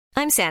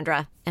I'm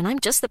Sandra, and I'm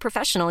just the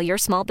professional your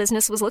small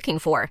business was looking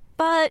for.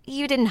 But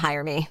you didn't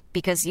hire me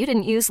because you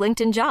didn't use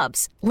LinkedIn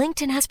Jobs.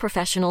 LinkedIn has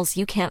professionals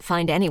you can't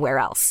find anywhere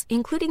else,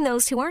 including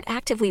those who aren't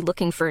actively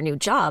looking for a new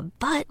job,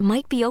 but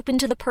might be open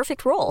to the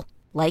perfect role,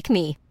 like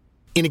me.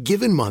 In a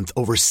given month,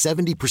 over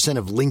 70%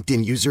 of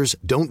LinkedIn users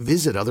don't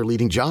visit other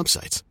leading job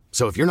sites.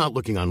 So if you're not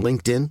looking on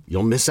LinkedIn,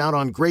 you'll miss out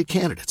on great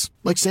candidates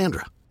like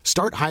Sandra.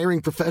 Start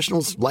hiring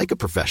professionals like a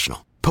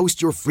professional.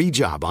 Post your free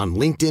job on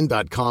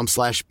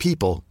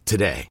linkedin.com/people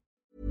today.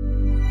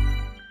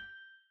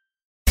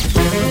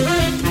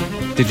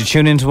 Did you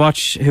tune in to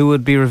watch who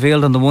would be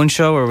revealed on the One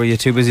Show, or were you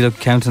too busy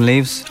counting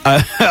leaves?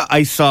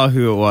 I saw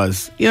who it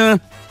was. Yeah.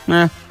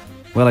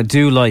 Well, I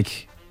do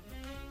like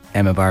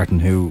Emma Barton,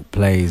 who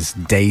plays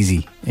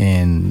Daisy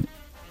in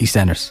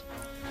EastEnders.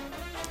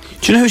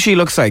 Do you know who she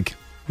looks like?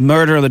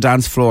 Murder on the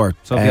Dance Floor.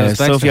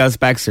 Sophie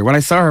Ellis-Bextor. When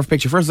I saw her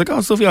picture first, I was like, oh,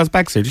 Sophie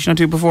Ellis-Bextor. Did she not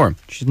do it before?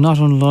 She's not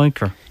unlike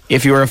her.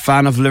 If you were a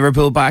fan of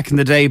Liverpool back in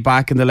the day,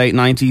 back in the late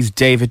 90s,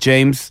 David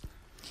James.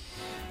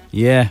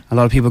 Yeah. A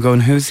lot of people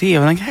going, who's he?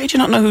 I'm like, how do you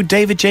not know who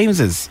David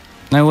James is?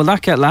 Now, will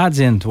that get lads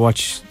in to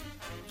watch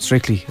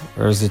Strictly?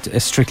 Or is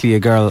it strictly a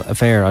girl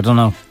affair? I don't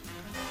know.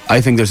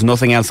 I think there's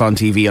nothing else on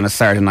TV on a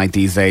Saturday night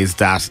these days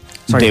that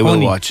they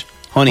will watch.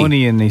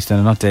 Honey in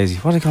EastEnders, not Daisy.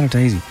 What do they call her,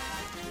 Daisy?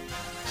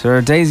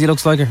 So Daisy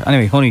looks like her.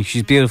 Anyway, Honey,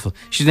 she's beautiful.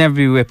 She'd never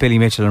be with Billy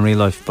Mitchell in real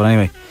life. But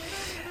anyway.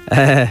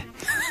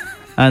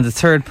 And the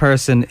third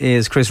person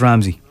is Chris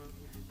Ramsey.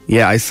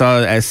 Yeah, I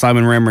saw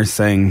Simon Rimmer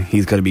saying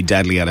he's going to be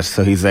deadly at it.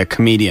 So he's a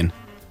comedian.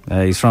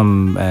 He's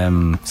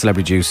from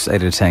Celebrity Juice, 8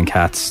 out of 10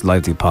 Cats,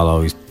 Live the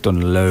Apollo. He's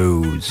done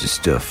loads of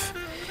stuff.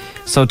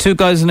 So 2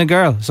 guys and a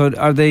girl. So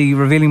are they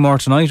revealing more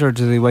tonight, or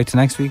do they wait till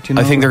next week? Do you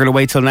know? I think they're going to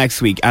wait till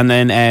next week. And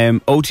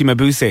then Oti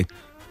Mabuse,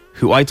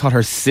 who I thought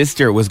her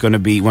sister was going to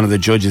be one of the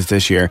judges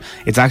this year.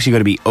 It's actually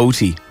going to be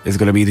Oti is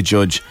going to be the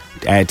judge,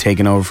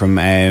 taking over from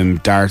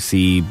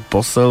Darcy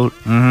Bussell,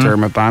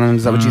 Dermot Bannon.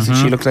 Is that what you said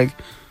she looked like?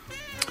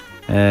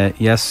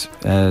 Yes,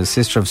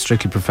 sister of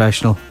Strictly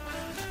Professional,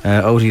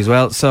 Oti as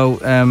well. So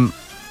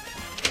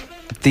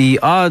the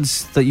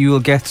odds that you will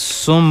get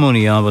some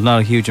money on, but not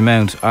a huge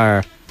amount,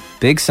 are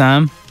Big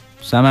Sam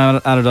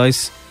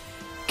Allardyce,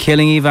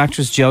 Killing Eve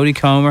actress Jodie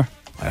Comer.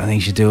 I don't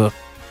think she'd do it.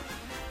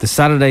 The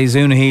Saturday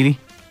Zuna Healy.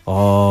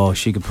 Oh,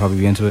 she could probably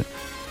be into it.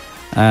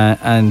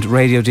 And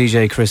radio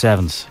DJ Chris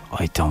Evans.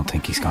 I don't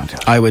think he's going to.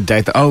 I would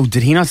doubt that. Oh,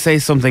 did he not say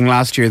something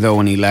last year though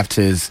when he left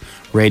his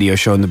radio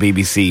show on the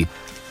BBC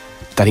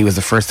that he was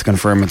the first to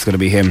confirm it's going to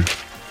be him?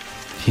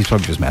 He's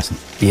probably just messing.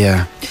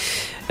 Yeah.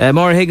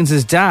 Maura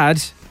Higgins'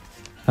 dad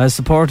has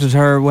supported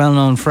her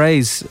well-known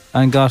phrase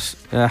and got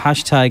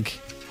hashtag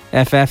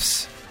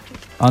FFs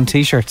on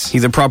t-shirts.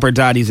 He's a proper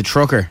dad. He's a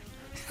trucker.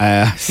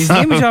 He's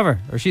the image of her,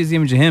 or she's the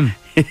image of him.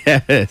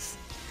 Yes.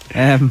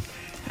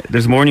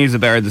 There's more news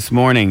about her this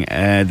morning.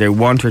 They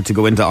want her to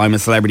go into I'm a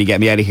Celebrity, Get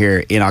Me Out of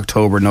Here in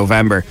October,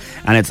 November,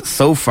 and it's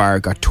so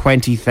far got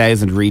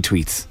 20,000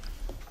 retweets.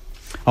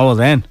 Oh, well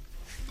then.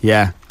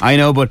 Yeah, I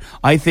know, but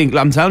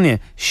I'm telling you,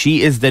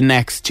 she is the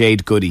next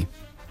Jade Goody.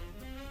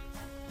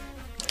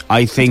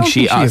 I think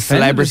she a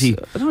celebrity.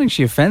 I don't think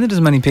she offended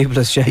as many people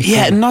as Jade.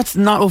 Yeah, not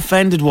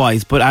offended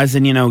wise, but as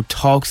in,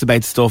 talks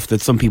about stuff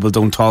that some people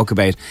don't talk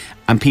about,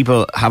 and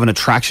people have an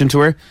attraction to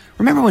her.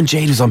 Remember when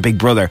Jade was on Big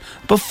Brother?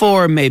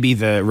 Before maybe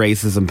the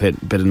racism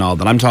bit and all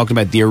that. I'm talking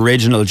about the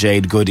original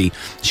Jade Goody.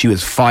 She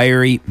was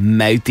fiery,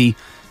 mouthy,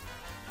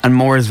 and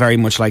Maura is very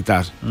much like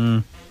that.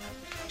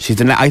 She's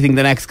I think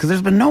the next, because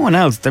there's been no one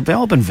else. They've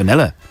all been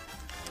vanilla.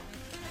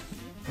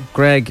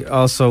 Greg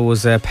also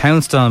was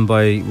pounced on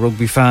by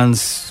rugby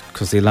fans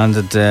because he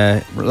landed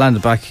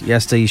back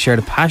yesterday. He shared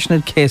a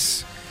passionate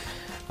kiss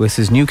with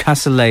his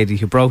Newcastle lady,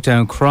 who broke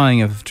down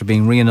crying after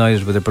being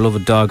reunited with her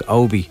beloved dog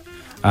Obi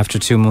after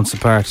 2 months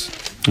apart.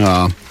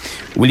 Oh,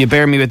 will you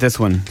bear me with this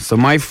one? So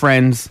my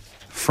friend's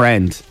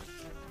friend,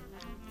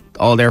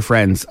 all their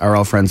friends are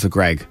all friends with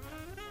Greg,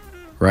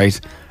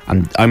 right?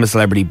 And I'm a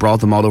Celebrity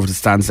brought them all over to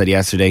Stansted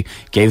yesterday,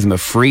 gave them a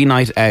free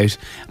night out,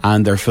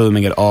 and they're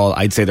filming it all.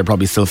 I'd say they're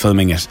probably still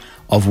filming it,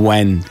 of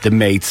when the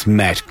mates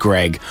met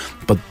Greg.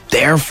 But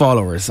their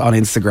followers on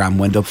Instagram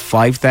went up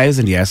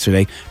 5,000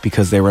 yesterday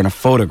because they were in a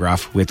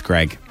photograph with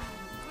Greg.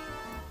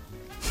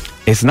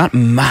 It's not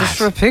mad. Just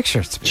for a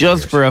picture.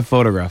 Just for a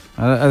photograph.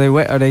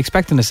 Are they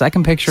expecting a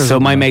second picture? So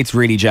my mate's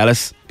really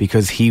jealous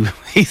because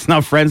he's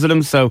not friends with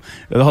him. So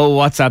the whole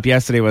WhatsApp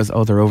yesterday was,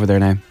 oh, they're over there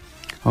now.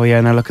 Oh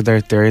yeah, now look at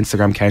their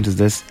Instagram count is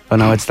this. Oh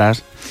no, it's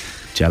that.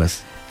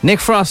 Jealous.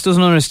 Nick Frost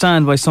doesn't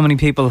understand why so many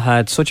people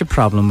had such a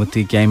problem with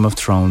the Game of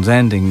Thrones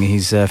ending.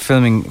 He's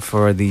filming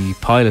for the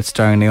pilot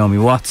starring Naomi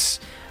Watts,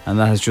 and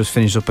that has just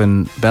finished up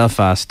in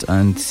Belfast,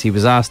 and he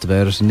was asked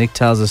about it, and Nick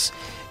tells us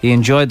he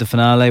enjoyed the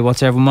finale.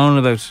 What's everyone moaning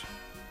about?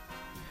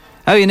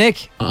 How are you,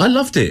 Nick? I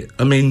loved it.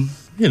 I mean,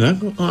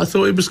 I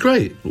thought it was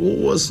great.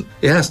 It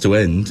has to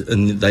end,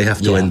 and they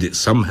have to end it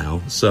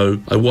somehow. So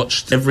I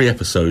watched every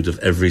episode of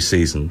every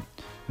season.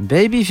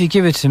 Baby, if you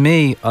give it to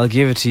me, I'll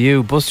give it to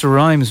you. Busta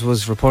Rhymes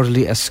was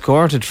reportedly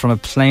escorted from a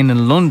plane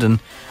in London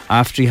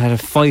after he had a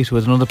fight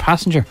with another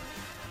passenger.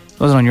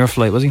 Wasn't on your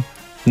flight, was he?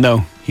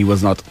 No, he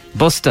was not.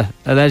 Busta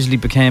allegedly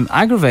became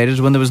aggravated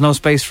when there was no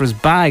space for his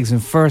bags in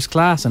first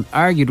class and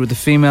argued with the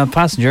female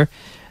passenger.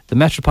 The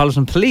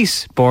Metropolitan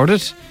Police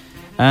boarded,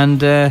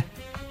 and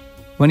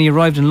when he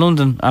arrived in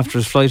London after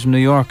his flight from New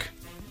York,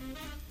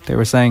 they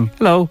were saying,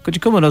 "Hello, could you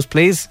come with us,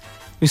 please?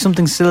 We've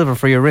something silver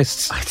for your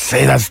wrists." I'd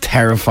say that's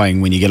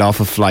terrifying when you get off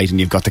a flight and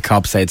you've got the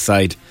cops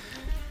outside.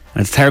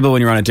 And it's terrible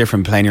when you're on a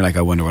different plane. You're like,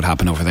 I wonder what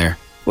happened over there.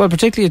 Well,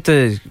 particularly at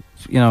the,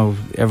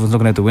 everyone's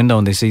looking out the window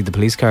and they see the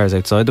police cars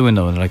outside the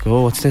window and they're like,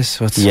 oh, what's this?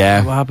 What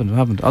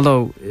happened?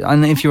 Although,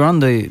 and if you're on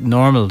the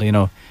normal,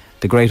 the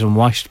great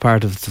unwashed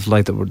part of the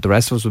flight that the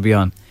rest of us would be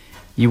on,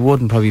 you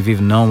wouldn't probably have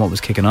even known what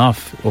was kicking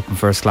off up in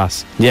first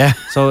class. Yeah.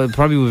 So it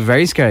probably would be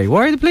very scary.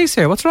 Why are the police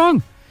here? What's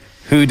wrong?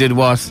 Who did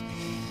what?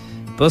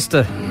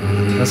 Busta.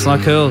 That's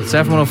not cool. It's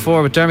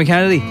F104 with Dermot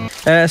Kennedy.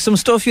 Some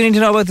stuff you need to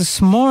know about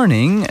this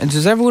morning.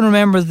 Does everyone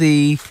remember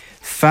the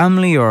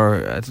family, or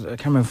I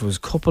can't remember if it was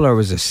a couple or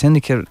was a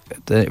syndicate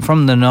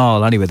from the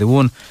Knoll? Anyway, they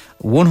won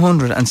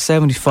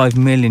 175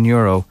 million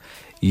Euro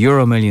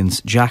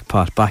Millions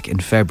jackpot back in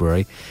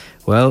February.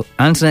 Well,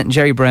 Antoinette and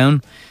Jerry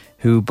Brown,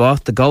 who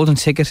bought the golden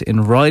ticket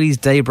in Riley's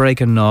Daybreak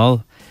in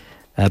Knoll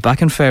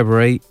back in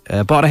February,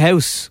 bought a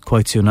house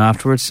quite soon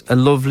afterwards. A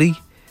lovely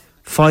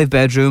 5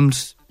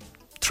 bedrooms,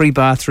 3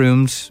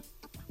 bathrooms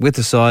with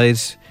a side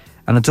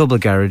and a double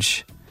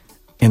garage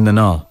in the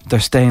Knoll. They're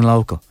staying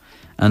local,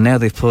 and now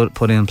they've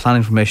put in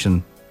planning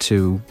permission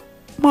to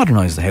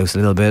modernise the house a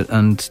little bit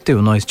and do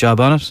a nice job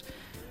on it.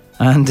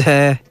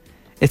 And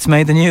it's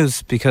made the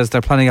news because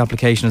their planning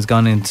application has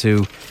gone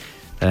into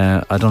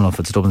I don't know if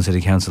it's Dublin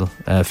City Council,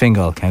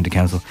 Fingal County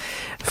Council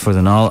for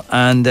the Knoll.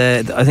 And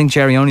I think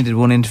Jerry only did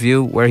one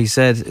interview where he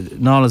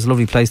said, Knoll is a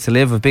lovely place to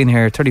live. I've been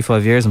here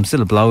 35 years. I'm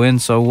still a blow-in,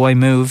 so why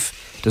move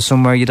to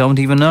somewhere you don't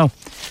even know?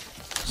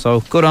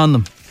 So good on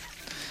them.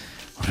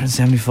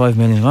 175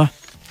 million, what?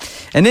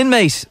 An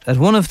inmate at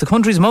one of the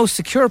country's most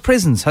secure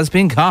prisons has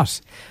been caught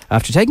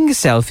after taking a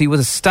selfie with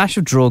a stash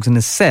of drugs in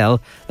his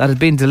cell that had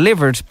been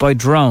delivered by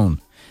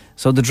drone.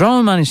 So the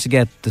drone managed to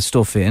get the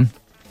stuff in,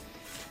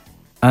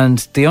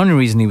 and the only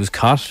reason he was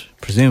caught,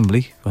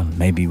 presumably, well,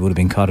 maybe he would have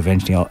been caught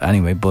eventually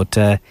anyway, but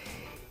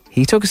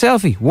he took a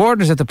selfie.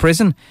 Warders at the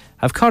prison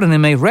have caught an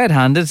inmate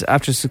red-handed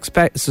after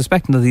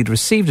suspecting that he'd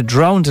received a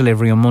drone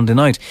delivery on Monday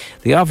night.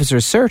 The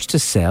officers searched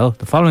his cell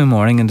the following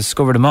morning and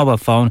discovered a mobile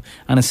phone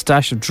and a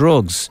stash of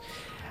drugs.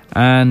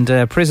 And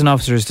prison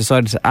officers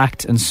decided to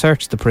act and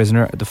search the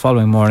prisoner the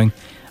following morning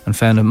and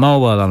found a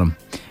mobile on him.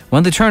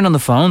 When they turned on the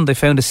phone, they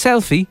found a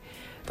selfie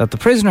that the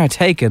prisoner had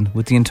taken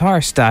with the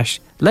entire stash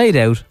laid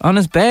out on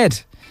his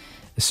bed.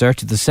 A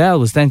search of the cell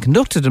was then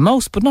conducted and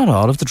most, but not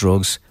all, of the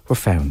drugs were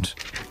found.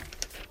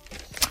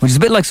 Which is a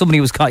bit like somebody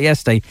who was caught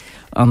yesterday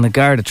on the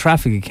Garda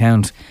traffic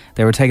account.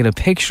 They were taking a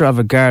picture of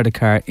a Garda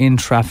car in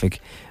traffic,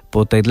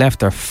 but they'd left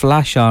their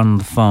flash on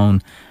the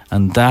phone,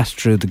 and that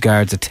drew the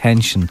guard's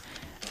attention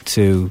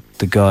to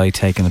the guy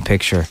taking a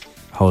picture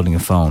holding a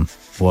phone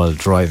while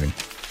driving.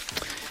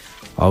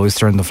 Always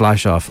turn the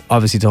flash off.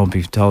 Obviously don't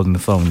be holding the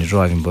phone when you're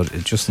driving, but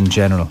just in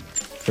general,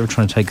 if you're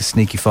trying to take a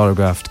sneaky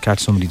photograph to catch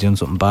somebody doing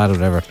something bad or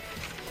whatever,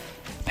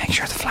 make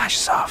sure the flash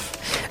is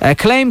off.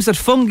 Claims that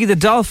Funky the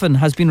dolphin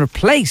has been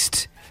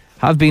replaced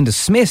have been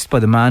dismissed by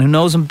the man who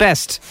knows him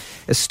best.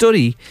 A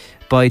study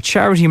by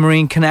Charity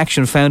Marine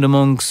Connection found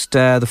amongst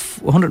the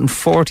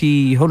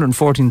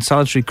 114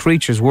 solitary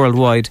creatures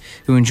worldwide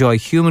who enjoy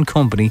human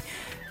company,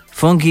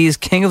 Funky is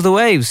king of the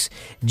waves.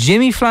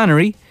 Jimmy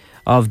Flannery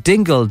of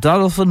Dingle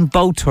Dolphin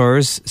Boat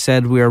Tours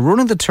said, "We are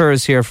running the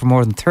tours here for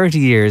more than 30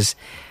 years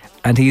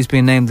and he's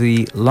been named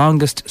the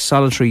longest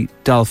solitary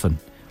dolphin.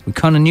 We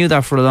kind of knew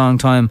that for a long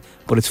time,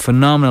 but it's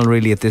phenomenal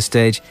really at this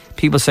stage.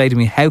 People say to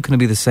me, how can it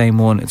be the same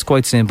one? It's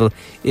quite simple.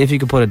 If you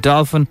could put a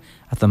dolphin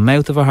at the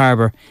mouth of a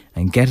harbour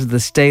and get it to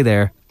stay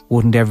there,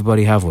 wouldn't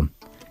everybody have one?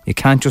 You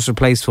can't just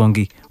replace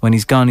Funky. When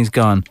he's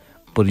gone,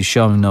 but he's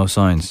showing no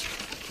signs."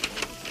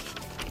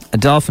 A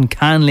dolphin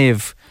can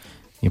live,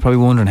 you're probably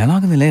wondering, how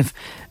long can they live?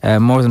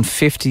 More than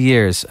 50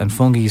 years, and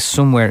Funky is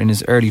somewhere in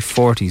his early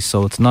 40s,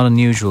 so it's not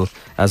unusual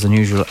as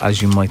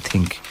you might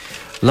think.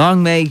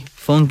 Long may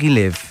Funky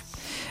live.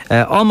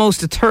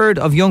 Almost a third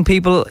of young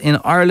people in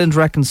Ireland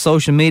reckon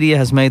social media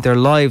has made their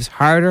lives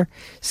harder.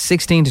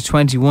 16 to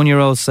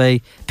 21-year-olds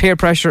say peer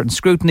pressure and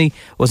scrutiny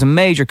was a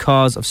major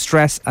cause of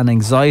stress and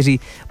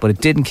anxiety, but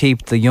it didn't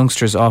keep the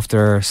youngsters off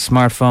their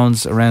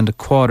smartphones. Around a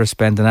quarter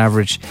spend an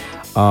average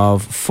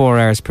of 4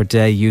 hours per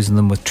day using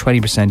them, with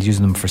 20%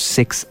 using them for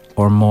 6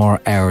 or more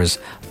hours.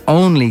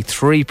 Only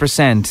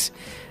 3%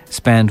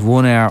 spend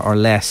 1 hour or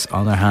less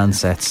on their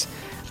handsets.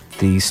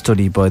 The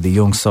study by the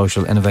Young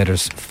Social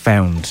Innovators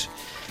found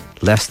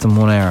less than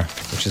 1 hour,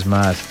 which is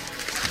mad.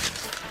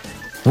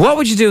 What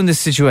would you do in this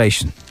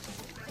situation?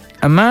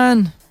 A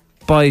man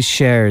buys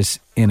shares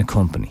in a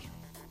company,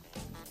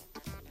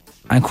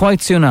 and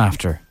quite soon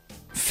after,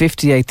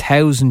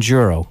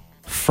 €58,000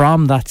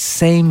 from that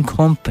same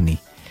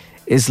company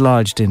is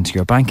lodged into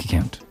your bank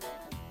account.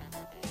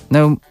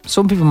 Now,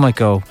 some people might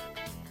go,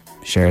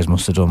 shares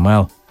must have done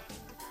well.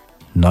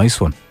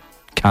 Nice one.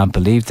 Can't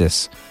believe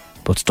this.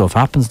 but stuff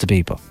happens to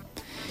people.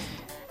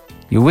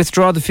 You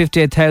withdraw the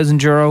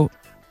 €58,000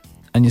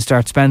 and you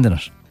start spending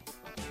it.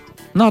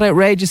 Not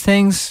outrageous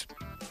things.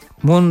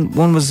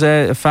 One was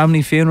a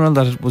family funeral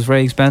that was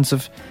very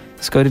expensive.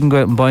 This guy didn't go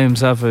out and buy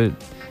himself a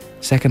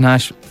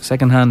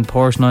second-hand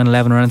Porsche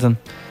 911 or anything.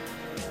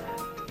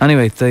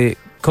 Anyway, the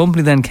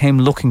company then came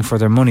looking for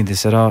their money. They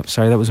said, "Oh,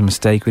 sorry, that was a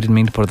mistake. We didn't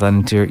mean to put that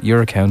into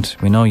your account.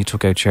 We know you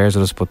took out shares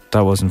with us, but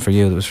that wasn't for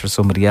you. That was for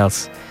somebody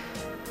else.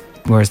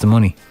 Where's the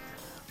money?"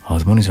 "Oh,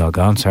 the money's all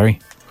gone, sorry."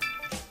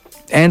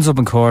 Ends up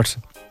in court,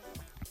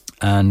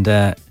 and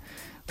the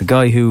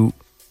guy who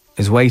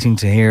is waiting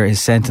to hear his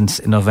sentence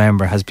in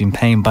November has been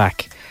paying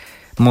back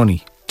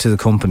money to the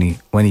company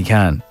when he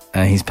can.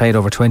 He's paid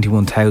over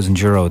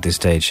 €21,000 at this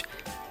stage.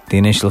 The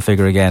initial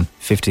figure again,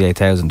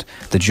 58,000.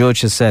 The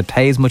judge has said,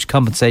 pay as much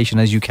compensation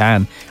as you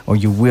can or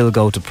you will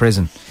go to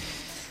prison.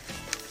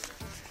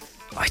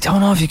 I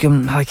don't know if you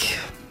can,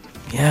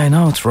 I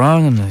know it's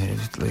wrong, and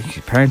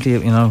apparently,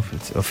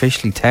 it's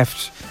officially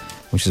theft,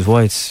 which is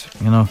why it's,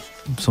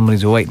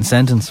 somebody's awaiting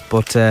sentence.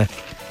 But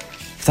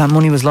if that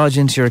money was lodged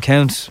into your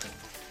account,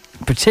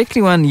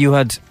 particularly when you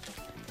had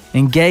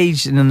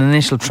engaged in an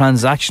initial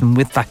transaction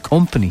with that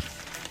company,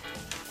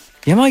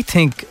 you might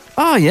think,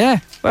 oh yeah,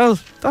 well,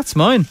 that's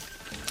mine.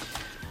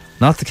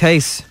 Not the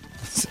case.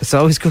 It's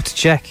always good to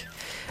check.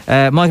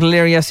 Michael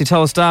Leary yesterday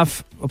told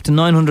staff up to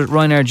 900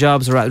 Ryanair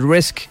jobs are at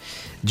risk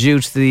due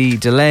to the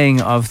delaying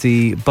of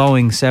the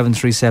Boeing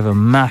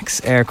 737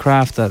 MAX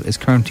aircraft that is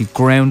currently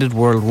grounded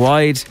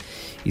worldwide.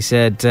 He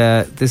said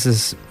this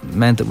has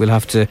meant that we'll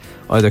have to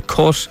either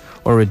cut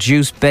or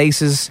reduce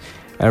bases,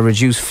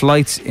 reduce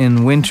flights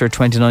in winter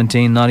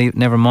 2019,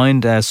 never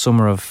mind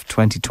summer of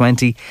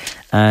 2020.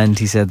 And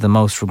he said the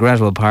most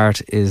regrettable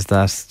part is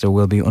that there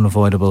will be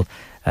unavoidable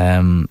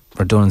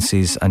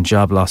redundancies and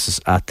job losses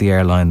at the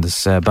airline.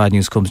 This bad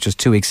news comes just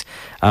 2 weeks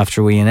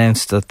after we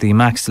announced that the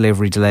MAX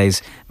delivery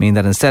delays mean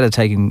that instead of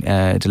taking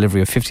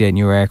delivery of 58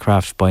 new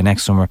aircraft by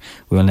next summer,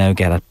 we will now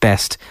get at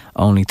best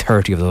only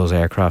 30 of those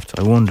aircraft.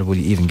 I wonder, will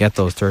you even get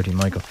those 30,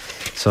 Michael?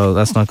 So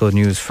that's not good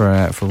news for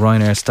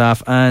Ryanair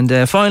staff.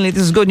 And finally,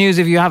 this is good news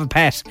if you have a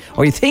pet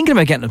or you're thinking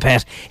about getting a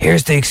pet.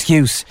 Here's the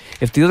excuse.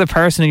 If the other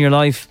person in your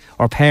life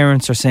or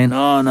parents are saying,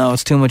 oh no,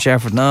 it's too much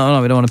effort,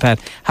 no, we don't want a pet,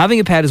 having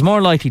a pet is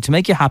more likely to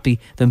make you happy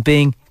than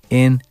being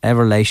in a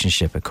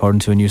relationship, according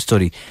to a new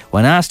study.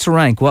 When asked to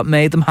rank what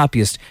made them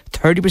happiest,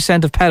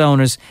 30% of pet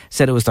owners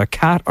said it was their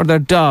cat or their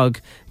dog,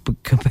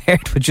 but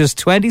compared with just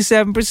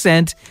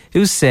 27%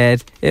 who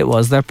said it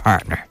was their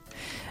partner.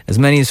 As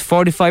many as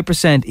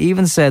 45%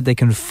 even said they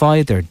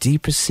confide their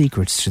deepest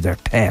secrets to their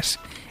pet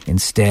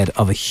instead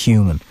of a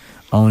human.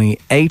 Only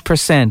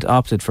 8%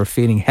 opted for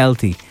feeling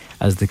healthy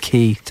as the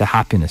key to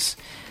happiness.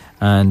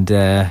 And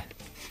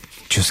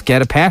just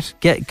get a pet.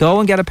 Go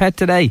and get a pet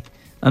today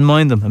and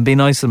mind them and be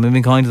nice to them and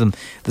be kind to them.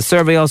 The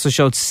survey also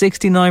showed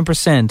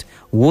 69%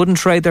 wouldn't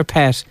trade their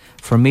pet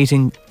for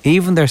meeting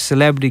even their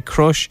celebrity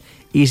crush,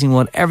 eating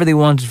whatever they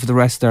wanted for the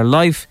rest of their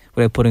life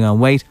without putting on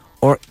weight,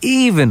 or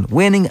even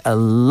winning a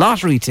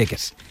lottery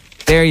ticket.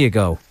 There you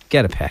go.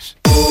 Get a pet.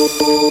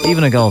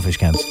 Even a goldfish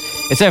counts.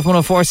 It's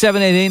F104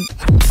 718.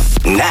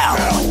 Now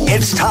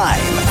it's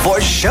time for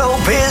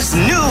Showbiz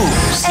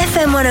News.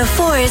 FM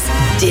 104's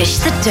Dish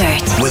the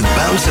Dirt. With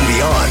Bounce and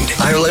Beyond,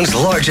 Ireland's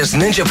largest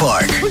ninja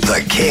park,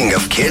 the king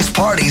of kids'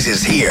 parties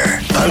is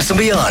here.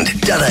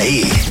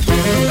 bounceandbeyond.ie.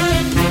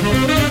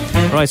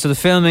 Right, so the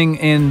filming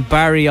in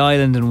Barry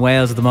Island in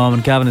Wales at the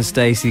moment, Gavin and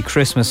Stacey,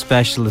 Christmas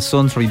special. The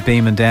sun's probably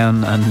beaming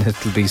down and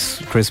it'll be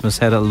Christmas.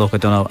 How that'll look, I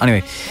don't know.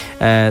 Anyway,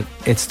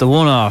 it's the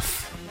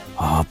one-off.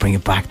 Oh, bring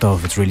it back though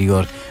if it's really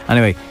good.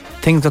 Anyway,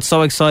 things got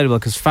so excitable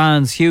because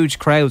fans, huge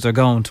crowds are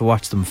going to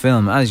watch them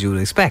film, as you would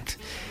expect.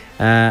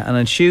 And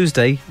on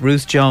Tuesday,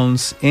 Ruth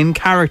Jones, in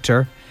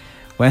character,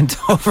 went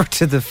over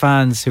to the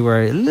fans who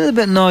were a little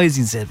bit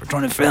noisy and said, "We're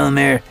trying to film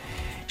here.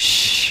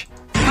 Shh.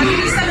 I'll give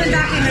you something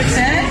back in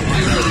return.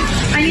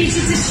 I need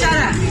you to shut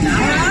up,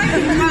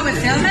 alright? While we're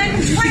filming,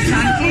 quite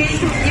frankly,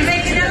 you're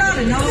making a lot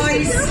of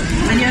noise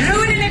and you're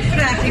ruining it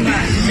for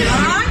everyone,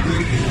 alright?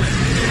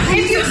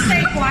 If you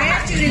stay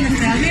quiet during the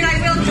filming, I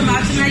will come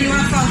out and let you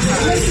have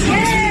photos.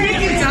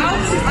 If you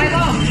don't, I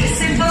won't. It's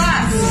simple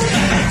as.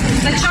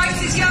 The choice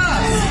is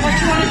yours. What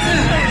do you want to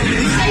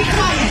do? Stay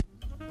quiet.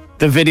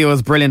 The video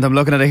is brilliant. I'm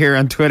looking at it here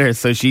on Twitter.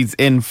 So she's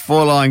in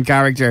full-on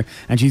character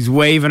and she's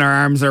waving her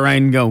arms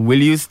around and going, "Will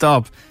you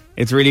stop?"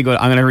 It's really good.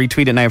 I'm going to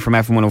retweet it now from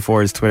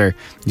FM104's Twitter.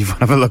 If you want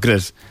to have a look at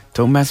it,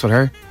 don't mess with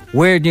her.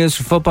 Weird news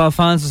for football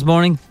fans this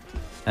morning.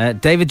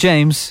 David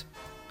James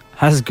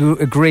has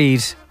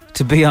agreed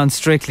to be on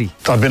Strictly.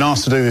 I've been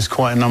asked to do this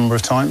quite a number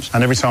of times,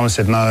 and every time I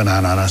said no,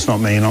 it's not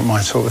me, not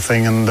my sort of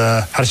thing, and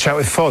had a chat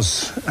with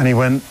Foz, and he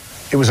went,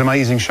 it was an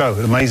amazing show,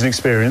 an amazing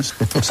experience.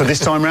 So this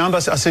time round I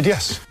said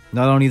yes.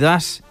 Not only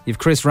that, you've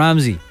Chris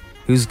Ramsey,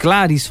 who's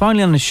glad he's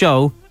finally on the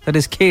show that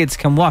his kids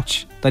can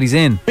watch that he's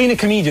in. Being a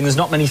comedian, there's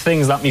not many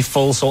things that me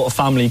full sort of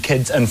family,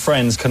 kids and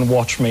friends can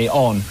watch me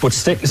on. But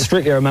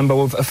Strictly, I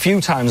remember a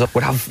few times I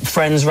would have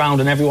friends round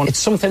and everyone. It's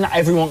something that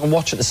everyone can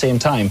watch at the same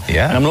time.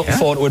 Yeah. And I'm looking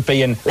forward to it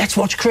being, let's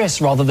watch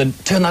Chris, rather than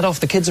turn that off,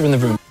 the kids are in the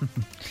room.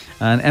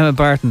 And Emma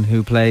Barton,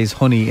 who plays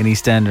Honey in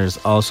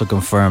EastEnders, also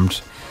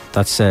confirmed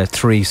that's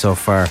 3 so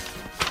far.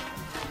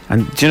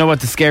 And do you know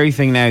what the scary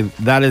thing now?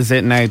 That is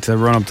it now to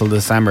run up till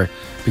December,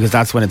 because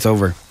that's when it's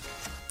over.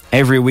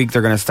 Every week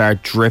they're going to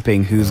start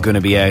dripping who's going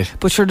to be out.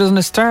 But sure, doesn't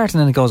it start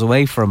and then it goes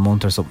away for a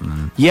month or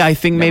something? Yeah, I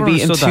think Never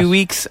maybe in understood 2 that.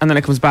 weeks, and then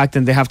it comes back,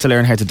 then they have to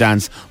learn how to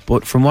dance.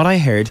 But from what I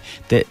heard,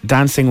 the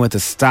dancing with the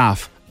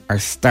staff are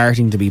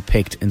starting to be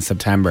picked in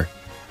September,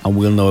 and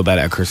we'll know about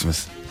it at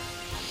Christmas.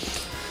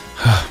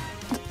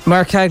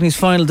 Mark Cagney's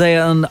final day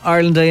on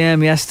Ireland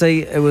AM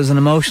yesterday. It was an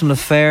emotional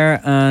affair,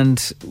 and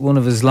one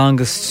of his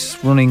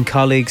longest running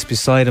colleagues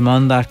beside him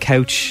on that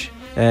couch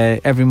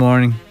every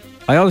morning.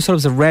 I always thought it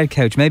was a red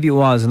couch. Maybe it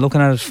was. And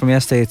looking at it from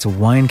yesterday, it's a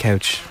wine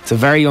couch. It's a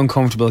very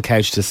uncomfortable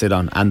couch to sit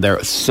on, and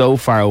they're so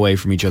far away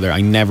from each other. I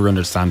never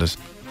understand it.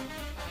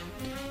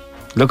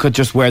 Look at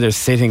just where they're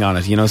sitting on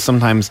it. You know,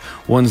 sometimes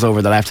one's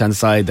over the left-hand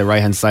side, the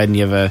right-hand side, and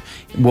you have a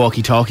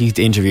walkie-talkie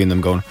interviewing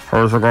them going,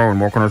 how's it going?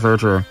 What can I say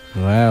to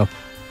you? Wow.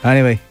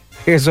 Anyway,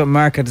 here's what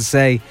Mark had to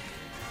say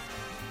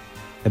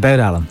about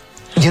Alan.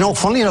 You know,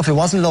 funnily enough, it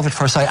wasn't love at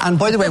first sight. And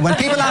by the way, when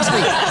people ask me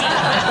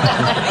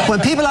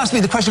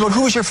the question about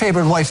who was your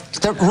favourite wife,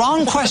 the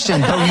wrong question.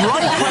 The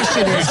right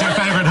question is, Who's your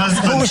favourite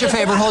husband? Who was your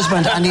favourite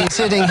husband? And he's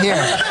sitting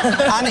here.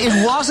 And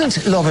it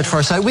wasn't love at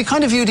first sight. We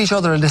kind of viewed each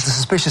other a little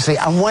suspiciously.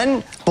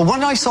 But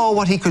when I saw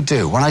what he could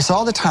do, when I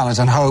saw the talent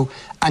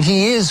and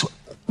he is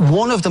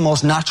one of the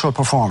most natural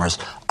performers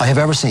I have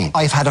ever seen.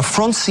 I've had a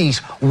front seat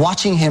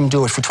watching him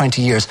do it for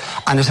 20 years,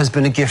 and it has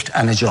been a gift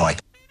and a joy.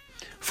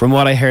 From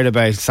what I heard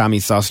about Sammy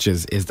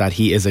Sausages is that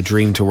he is a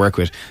dream to work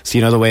with. So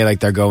you know the way like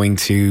they're going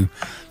to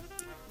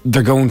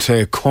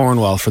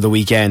Cornwall for the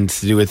weekend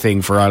to do a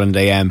thing for Ireland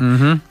AM.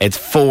 Mm-hmm. It's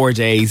 4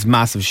 days,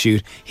 massive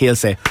shoot. He'll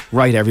say,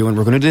 right everyone,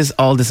 we're going to do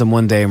all this in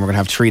one day and we're going to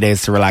have 3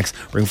 days to relax.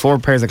 Bring 4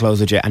 pairs of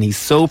clothes with you. And he's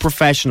so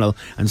professional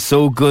and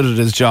so good at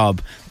his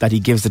job that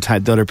he gives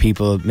the other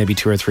people maybe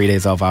 2 or 3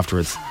 days off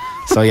afterwards.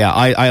 So yeah,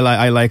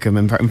 I like him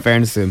in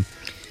fairness to him.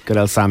 Good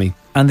old Sammy.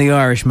 And the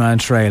Irishman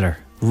trailer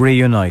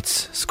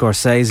reunites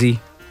Scorsese,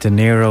 De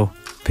Niro,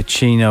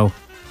 Pacino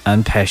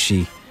and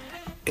Pesci.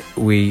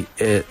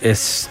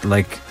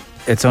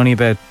 It's only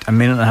about a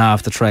minute and a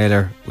half, the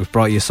trailer. We've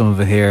brought you some of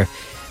it here.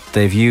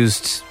 They've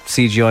used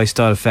CGI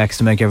style effects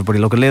to make everybody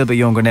look a little bit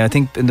younger now. I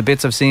think in the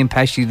bits I've seen,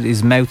 Pesci,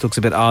 his mouth looks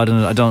a bit odd,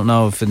 and I don't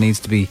know if it needs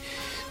to be,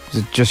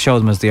 just show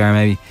them as they are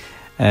maybe.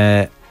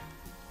 Did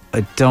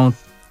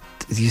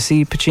you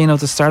see Pacino at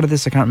the start of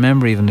this? I can't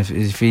remember even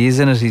if he is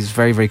in it. He's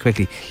very, very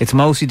quickly. It's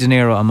mostly De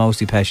Niro and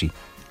mostly Pesci.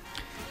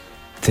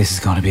 This is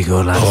going to be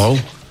good, lads. Hello?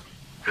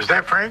 Is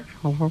that Frank?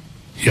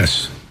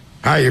 Yes.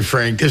 Hi,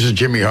 Frank. This is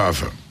Jimmy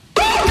Hoffa.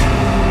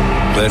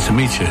 Glad to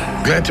meet you.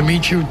 Glad to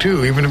meet you,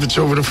 too, even if it's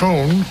over the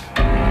phone.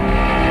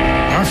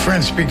 Our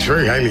friend speaks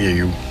very highly of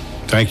you.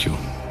 Thank you.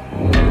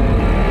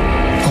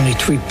 Only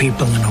 3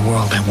 people in the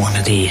world have one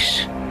of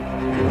these.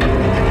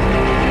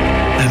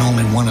 And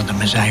only one of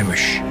them is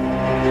Irish.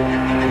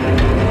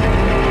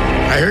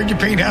 I heard you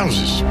paint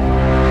houses.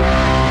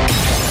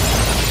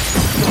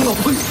 No,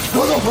 please.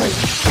 No, please.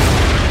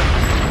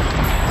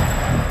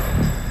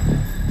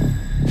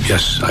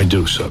 Yes, I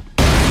do, sir.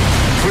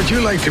 Would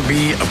you like to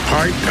be a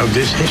part of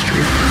this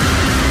history?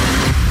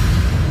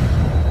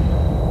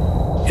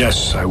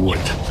 Yes, I would.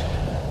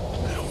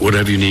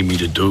 Whatever you need me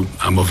to do,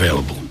 I'm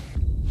available.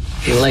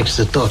 He likes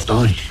the thought,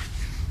 don't he?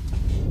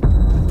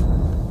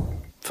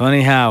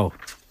 Funny how.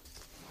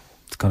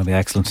 It's going to be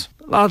excellent.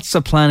 Lots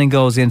of planning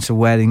goes into a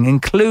wedding,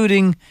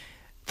 including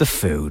the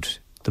food.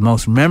 The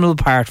most memorable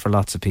part for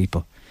lots of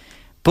people.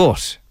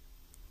 But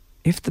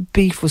if the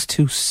beef was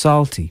too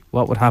salty,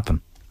 what would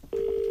happen?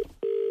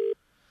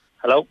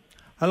 Hello?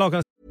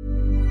 Hello.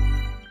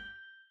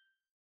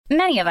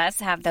 Many of us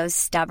have those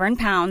stubborn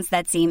pounds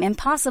that seem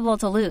impossible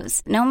to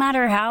lose, no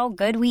matter how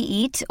good we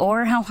eat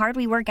or how hard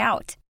we work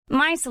out.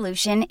 My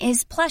solution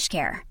is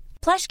PlushCare.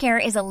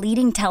 PlushCare is a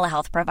leading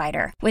telehealth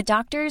provider with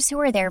doctors who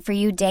are there for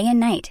you day and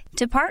night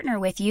to partner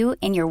with you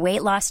in your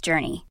weight loss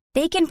journey.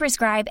 They can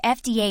prescribe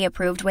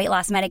FDA-approved weight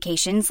loss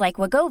medications like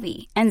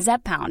Wegovy and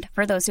Zepbound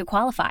for those who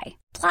qualify.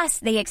 Plus,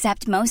 they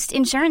accept most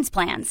insurance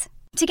plans.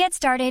 To get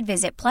started,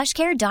 visit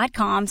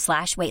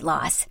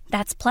plushcare.com/weightloss.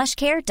 That's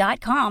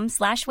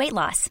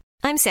plushcare.com/weightloss.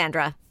 I'm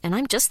Sandra, and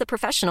I'm just the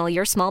professional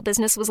your small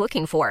business was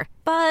looking for.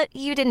 But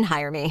you didn't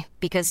hire me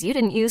because you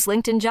didn't use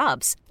LinkedIn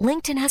Jobs.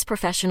 LinkedIn has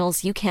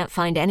professionals you can't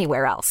find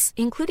anywhere else,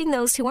 including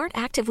those who aren't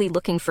actively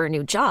looking for a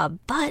new job,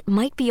 but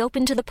might be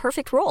open to the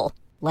perfect role,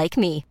 like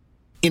me.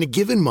 In a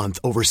given month,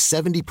 over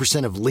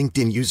 70% of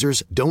LinkedIn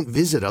users don't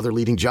visit other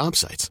leading job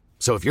sites.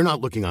 So if you're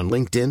not looking on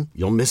LinkedIn,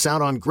 you'll miss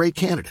out on great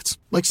candidates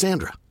like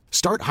Sandra.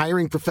 Start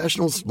hiring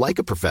professionals like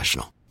a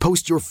professional.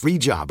 Post your free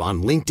job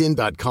on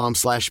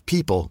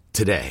linkedin.com/people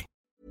today.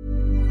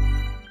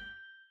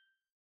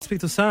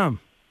 Speak to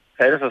Sam.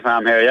 Hey, this is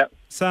Sam here, yeah.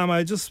 Sam,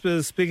 I just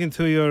was speaking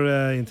to your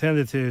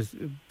intended to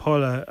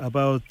Paula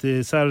about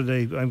the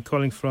Saturday. I'm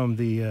calling from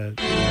the...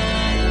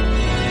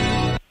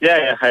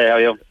 Yeah, hey, how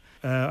are you?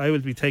 I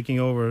will be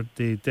taking over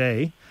the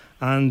day,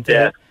 and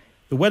the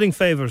wedding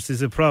favours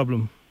is a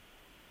problem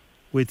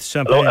with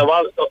champagne. That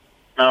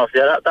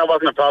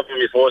wasn't a problem when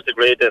we first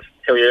agreed this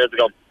 2 years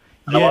ago.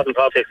 And it wasn't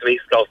about 6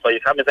 weeks ago, so you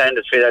can't be saying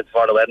the 3 days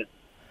before the wedding.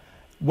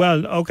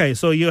 Well, okay,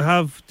 so you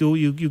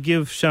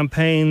give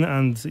champagne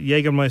and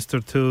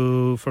Jägermeister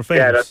for favours?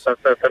 Yeah, that's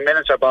the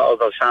miniature bottles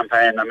of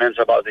champagne and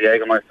miniature bottles of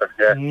Jägermeister,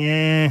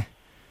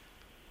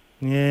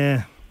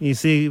 Yeah. You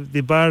see,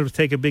 the bar will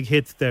take a big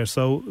hit there,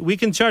 so we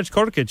can charge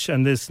corkage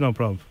and there's no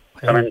problem.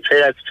 I mean,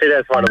 3 days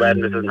before the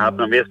wedding, this isn't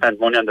happening. We've spent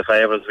money on the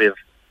favours. We've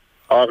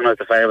organised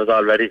the favours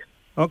already.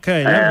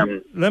 Okay,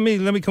 let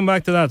me come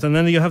back to that. And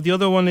then you have the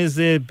other one is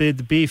the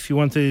beef you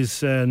want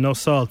is no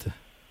salt.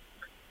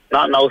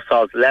 Not no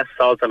salt, less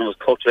salt than it was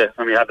cooked with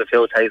when we had the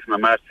field tasting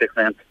on March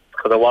 16th,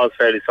 because it was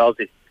fairly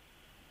salty.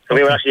 So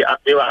we were asked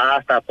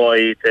that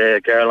by the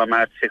girl on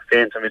March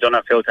 16th when we done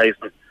our field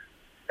tasting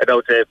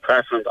about the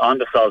preference on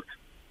the salt.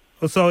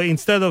 So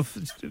instead of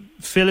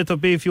fillet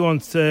of beef, you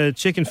want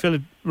chicken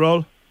fillet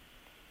roll?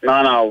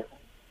 No,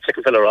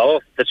 chicken fillet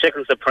roll. The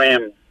chicken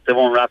supreme, the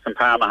one wrapped in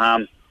Parma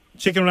ham.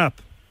 Chicken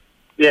wrap?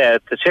 Yeah,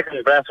 the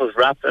chicken breast was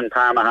wrapped in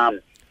Parma ham.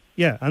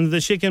 Yeah, and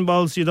the chicken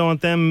balls, you don't want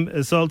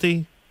them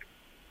salty?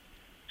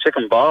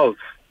 Chicken balls?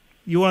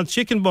 You want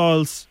chicken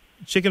balls,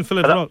 chicken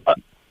fillet roll?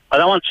 I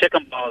don't want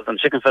chicken balls and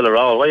chicken fillet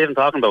roll. What are you even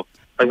talking about?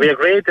 Like, we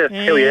agreed this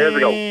 2 years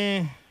ago.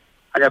 And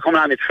you're coming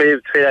at me three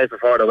days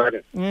before the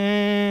wedding.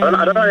 I don't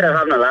know if you're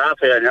having a laugh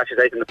here and you're actually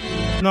taking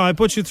the... No, I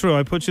put you through.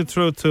 I put you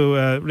through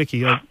to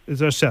Ricky,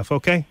 is our chef,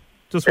 okay?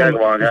 Just one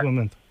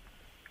minute.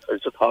 I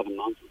was just talking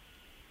nonsense.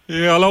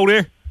 Yeah, hello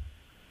there.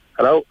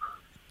 Hello.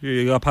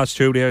 You got passed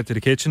through there to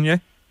the kitchen, yeah?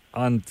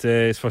 And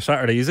it's for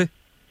Saturday, is it?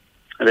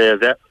 It is,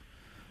 yeah.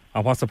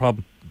 And what's the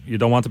problem? You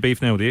don't want the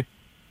beef now, do you?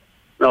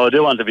 No, I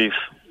do want the beef.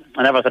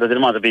 I never said I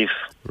didn't want the beef.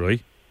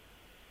 Right.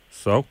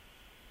 So?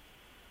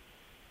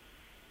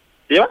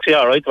 You're actually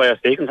alright the way you're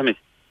speaking to me.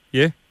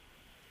 Yeah.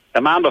 The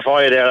man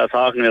before you there that was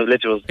talking to me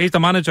literally... He's the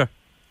manager.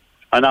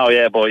 I know,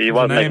 yeah, but he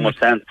wasn't making much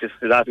sense. He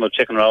was asking about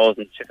chicken rolls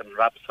and chicken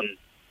wraps and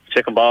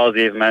chicken balls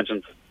he even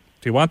mentioned.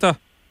 Do you want that?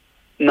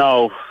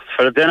 No.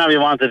 For the dinner we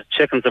wanted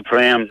chicken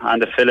supreme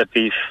and the fillet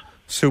beef.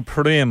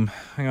 Supreme.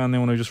 Hang on, now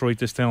when I just write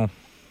this down.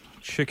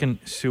 Chicken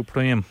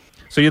supreme.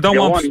 So you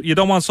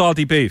don't want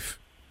salty beef?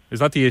 Is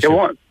that the issue?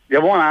 You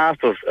won't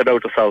ask us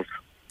about the salt.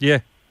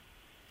 Yeah.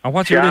 And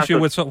what's your issue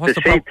with salt? What's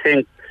the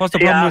problem? What's the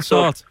problem with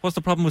salt? What's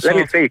the problem with salt?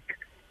 Let me speak.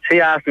 She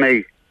asked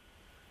me,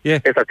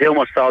 is there too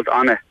much salt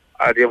on it,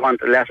 or do you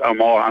want less or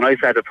more? And I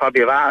said, I'd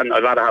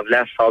rather have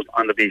less salt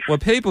on the beef. Well,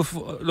 people,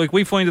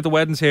 we find at the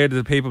weddings here that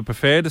the people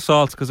prefer the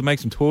salt because it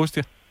makes them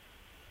thirsty.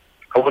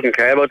 I wouldn't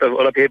care about the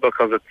other people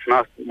because it's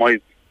not my...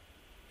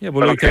 Yeah,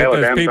 but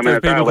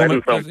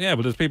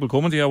there's people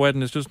coming to your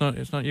wedding. It's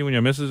not you and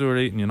your missus who are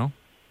eating, you know.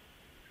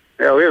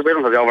 Yeah, we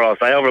don't have the overall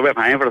say over. We're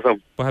paying for it. So.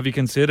 But have you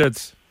considered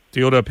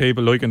the other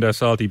people liking their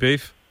salty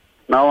beef?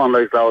 No one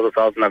likes loads of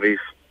salt in their beef.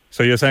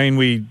 So you're saying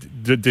we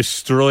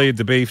destroyed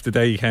the beef the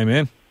day you came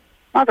in?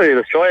 Not that you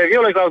destroy it. If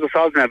you like loads of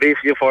salt in your beef,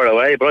 you throw it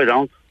away, but I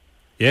don't.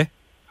 Yeah?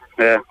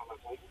 Yeah.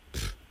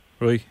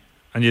 Right.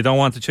 And you don't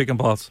want the chicken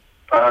balls?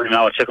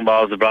 Chicken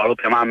balls are brought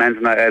up. Your man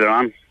mentioned that earlier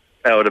on.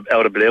 Out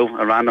of blue,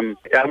 a random...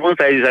 Yeah, at one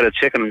stage he said a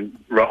chicken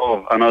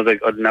roll, and I was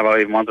like, I'd never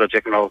even wanted a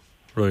chicken roll.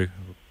 Right.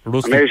 I'm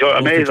really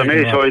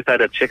sure he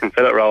said a chicken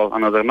fillet roll,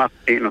 and I was like, I'm not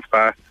eating a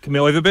spar.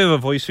 Camille, I have a bit of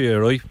advice for you,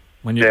 right?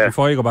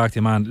 Before you go back to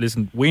your man,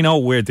 listen, we know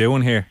what we're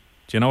doing here.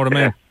 Do you know what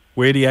I mean?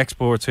 We're the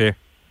experts here,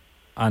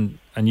 and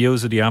you are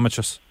the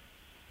amateurs.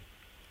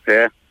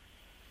 Yeah.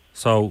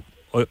 So,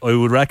 I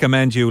would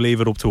recommend you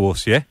leave it up to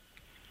us, yeah?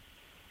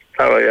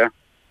 Alright, yeah.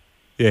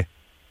 Yeah.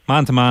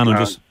 Man to man,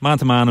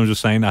 I'm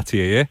just saying that to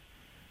you, yeah?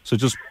 So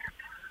just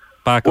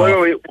back off. Why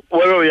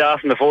were we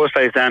asking the first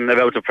place then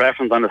about the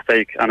preference on the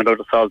steak and about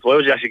the salt? Why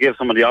would you actually give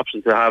someone the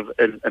option to have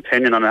an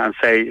opinion on it and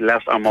say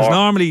less or more? Because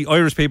normally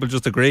Irish people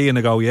just agree and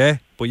they go, yeah,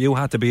 but you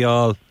had to be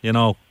all,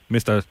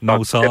 Mr.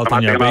 No salt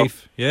on your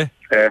beef, yeah?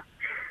 Yeah.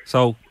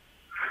 So,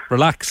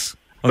 relax.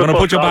 I'm going to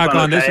put you back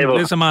on.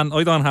 Listen, man,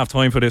 I don't have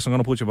time for this. I'm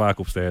going to put you back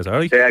upstairs,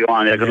 alright? Yeah, go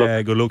on, good luck.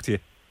 Yeah, good luck to you.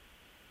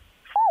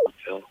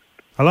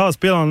 Hello, it's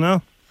Bill on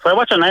now. So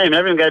what's your name?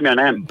 Everyone gave me a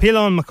name.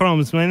 Pilon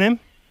Macron is my name.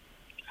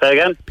 Say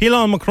again?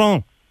 Pilon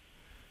Macron.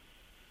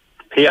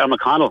 Peter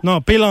McConnell? No,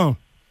 Pilon,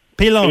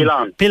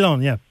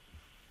 yeah.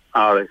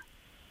 Alright.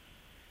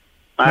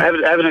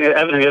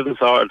 Everything isn't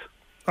sorted.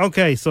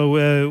 Okay,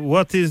 so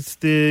what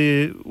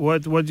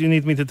do you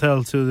need me to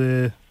tell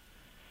to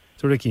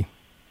Ricky?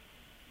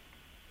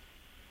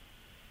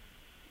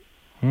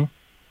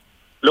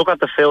 Look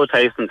at the field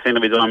tasting thing that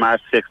we done on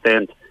March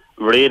 16th.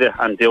 Read it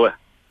and do it.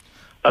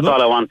 That's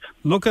all I want.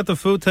 Look at the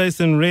food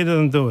tasting, read it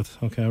and do it.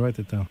 Okay, I'll write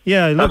it down.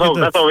 Yeah, that's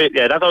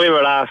what we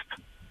were asked.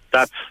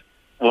 That's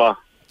what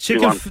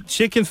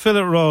chicken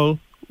fillet roll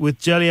with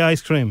jelly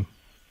ice cream.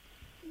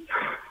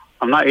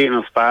 I'm not eating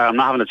a spar. I'm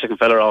not having a chicken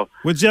fillet roll.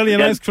 With jelly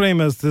and ice cream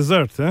as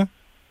dessert, eh?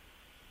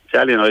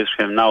 Jelly and ice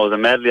cream. No, it's a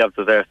medley of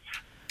desserts.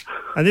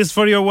 And this is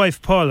for your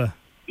wife, Paula.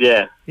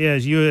 Yeah. Yeah,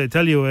 I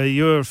tell you,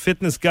 you're a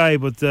fitness guy,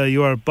 but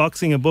you are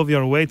boxing above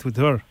your weight with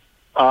her.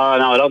 Oh,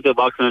 no, I don't do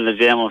boxing in the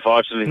gym,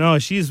 unfortunately. No,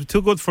 she's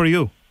too good for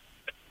you.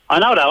 I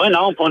know that. I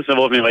know I'm punching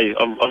above me weight.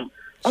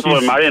 That's why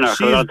I'm marrying her.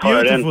 She is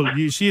beautiful.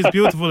 She is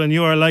beautiful, and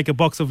you are like a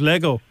box of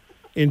Lego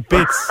in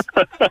bits.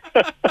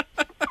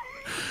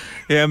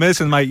 Yeah,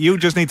 listen, mate, you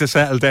just need to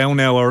settle down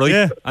now, all right?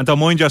 Yeah. And don't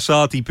mind your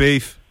salty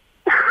beef.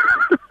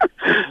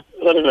 I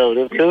don't know.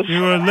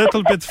 You were a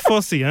little bit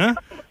fussy, huh?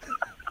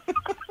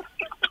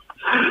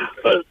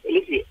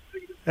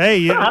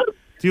 Hey, do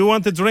you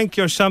want to drink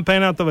your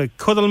champagne out of a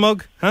cuddle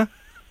mug, huh?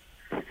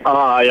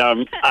 Oh,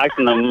 you're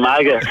acting a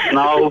maggot.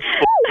 No,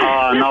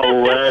 oh, no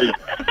way.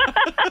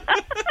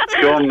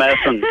 You're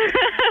messing.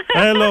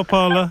 Hello,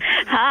 Paula.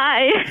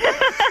 Hi.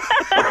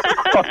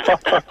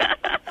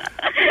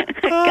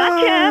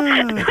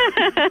 Gotcha.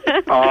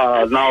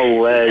 Oh, no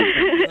way.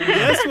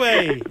 Yes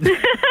way.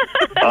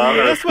 Oh, I'm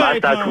going to smash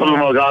that cuddle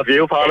mug off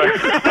you, Paula.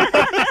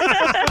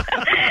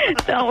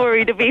 Don't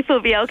worry, the beef will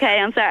be okay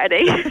on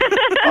Saturday. Oh,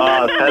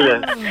 I'll tell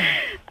you. I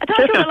thought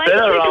you were like a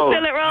chicken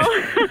fillet roll.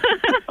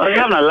 I was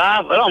having a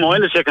laugh. I don't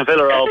mind the chicken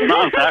fillet roll, but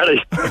not on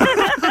Saturday.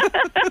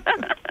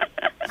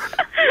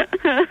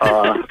 I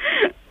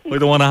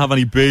don't want to have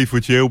any beef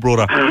with you,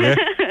 brother. Yeah?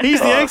 He's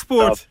the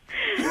export.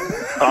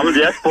 I'm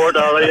the export,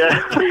 all right,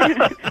 yeah.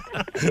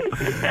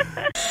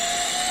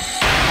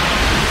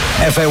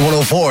 FM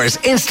 104's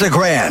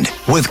Instagram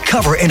with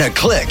Cover in a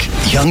Click.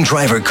 Young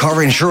driver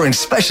car insurance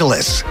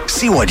specialists.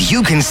 See what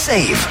you can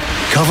save.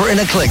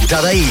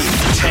 Coverinaclick.ie.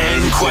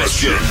 10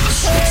 questions,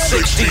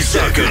 60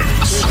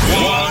 seconds,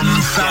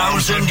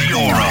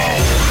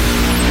 €1,000.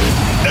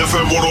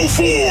 FM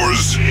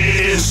 104's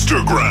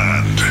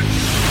Instagram.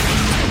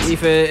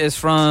 Aoife is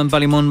from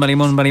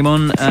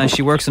Ballymun.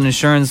 She works in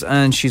insurance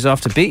and she's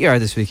off to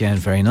Beatyard this weekend.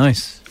 Very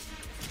nice.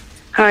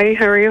 Hi,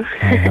 how are you?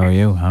 Hi, how are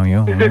you?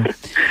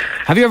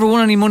 Have you ever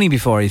won any money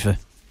before, Aoife?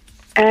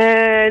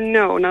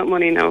 No, not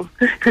money, no.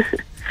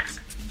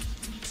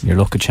 Your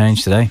luck could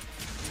change today.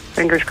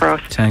 Fingers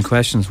crossed. 10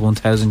 questions,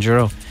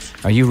 €1,000.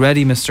 Are you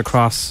ready, Mr.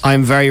 Cross?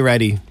 I'm very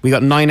ready. We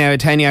got 9 out of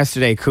 10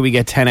 yesterday. Could we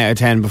get 10 out of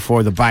 10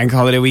 before the bank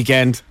holiday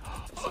weekend?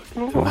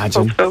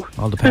 Imagine. Hope so.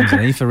 All depends on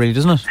Aoife, really,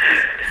 doesn't it?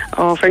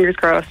 Oh, fingers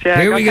crossed,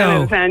 yeah. Here I we got 10 go.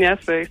 out of 10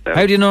 yesterday. So.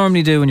 How do you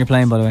normally do when you're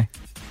playing, by the way?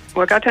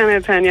 Well, I got 10 out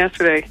of 10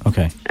 yesterday.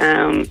 Okay.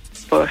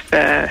 But,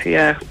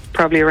 yeah,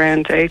 probably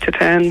around 8 to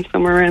 10,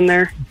 somewhere around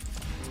there.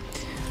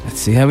 Let's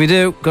see how we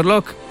do. Good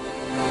luck.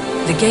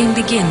 The game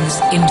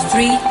begins in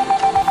 3,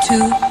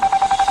 2,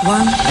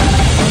 1.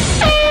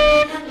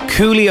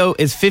 Coolio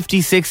is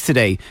 56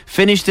 today.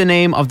 Finish the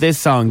name of this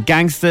song.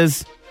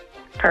 Gangsters.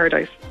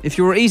 Paradise. If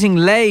you were eating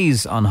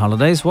Lay's on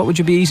holidays, what would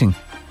you be eating?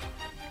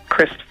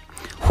 Crisps.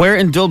 Where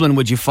in Dublin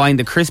would you find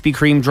the Krispy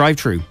Kreme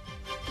drive-thru?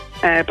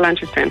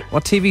 Blanchardstown.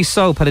 What TV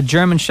soap had a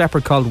German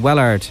Shepherd called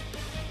Wellard?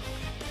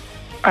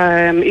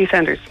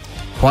 EastEnders.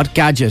 What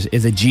gadget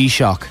is a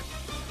G-Shock?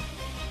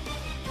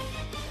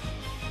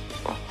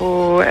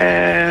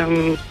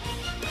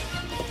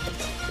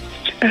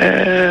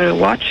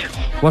 Watch.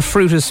 What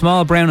fruit is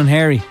small, brown and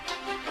hairy?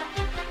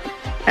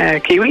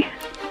 Kiwi.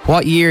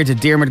 What year did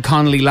Diarmuid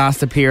Connolly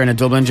last appear in a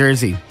Dublin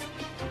jersey?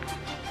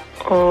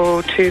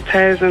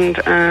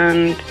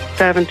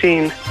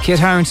 2017. Kit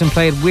Harington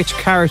played which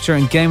character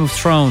in Game of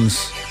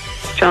Thrones?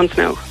 Jon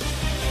Snow.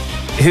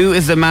 Who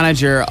is the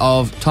manager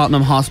of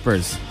Tottenham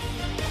Hotspurs?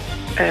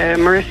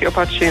 Mauricio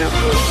Pochettino.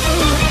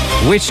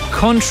 Which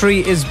country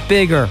is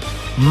bigger,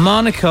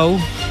 Monaco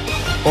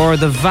or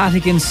the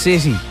Vatican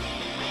City?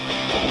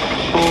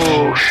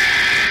 Oh,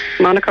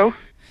 Monaco.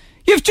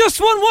 You've just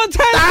won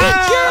 €1,000!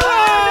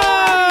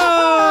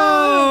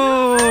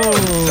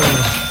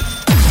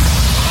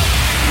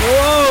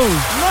 Whoa!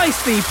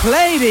 Nicely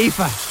played,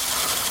 Aoife.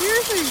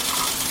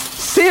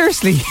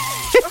 Seriously? I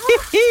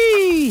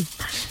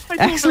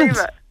didn't Excellent.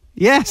 believe it.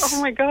 Yes.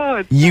 Oh my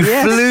God. You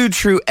Yes. flew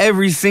through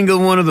every single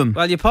one of them.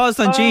 Well, you paused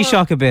on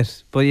G-Shock a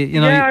bit, but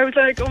you know. Yeah, I was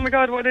like, oh my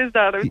God, what is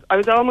that? I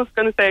was almost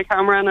going to say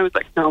camera, and I was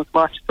like, no, it's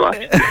watch.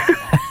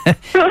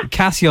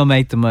 Casio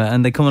make them,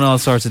 and they come in all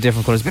sorts of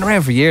different colours. Been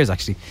around for years,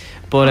 actually.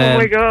 But Oh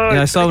my God,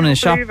 yeah, I saw one in a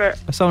shop. believe it.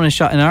 I saw one in a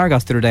shop in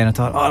Argos the other day, and I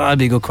thought, oh, that'd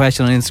be a good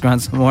question on Instagram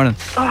this morning.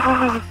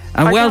 Oh,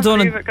 And I well can't done,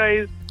 believe it,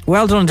 guys.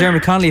 Well done,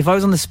 Diarmuid Connolly. If I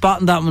was on the spot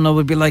in that one, I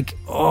would be like,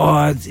 oh,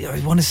 I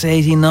want to say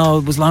 18. No,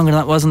 it was longer than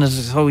that, wasn't it?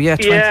 So yeah,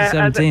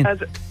 2017.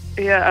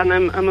 Yeah, and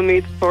I'm a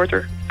Meath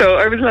supporter, so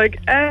I was like,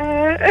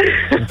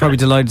 I'm probably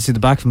delighted to see the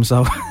back of him.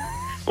 So.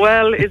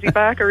 Well, is he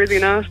back or is he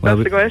not? Well,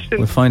 That's the question.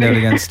 We'll find out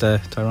against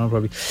Tyrone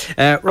probably.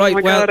 Right, oh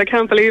my well, God, I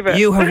can't believe it.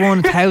 You have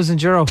won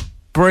 €1,000.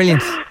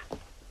 Brilliant.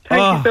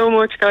 Thank you so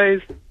much,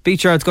 guys.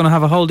 Beachyard's going to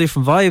have a whole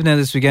different vibe now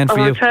this weekend for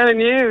you. I'm telling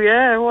you,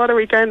 yeah, what a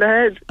weekend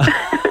ahead.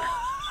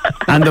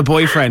 And the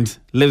boyfriend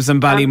lives in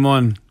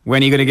Ballymun.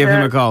 When are you going to give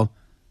him a call?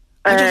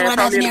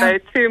 Probably in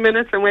about 2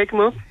 minutes and wake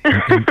him up.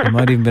 You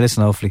might even be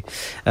listening, hopefully.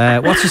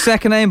 What's your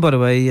second name, by the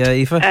way,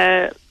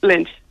 Aoife?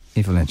 Lynch.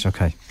 Eva Lynch,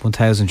 okay.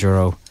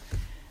 €1,000.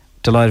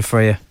 Delighted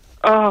for you.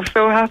 Oh, I'm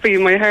so happy.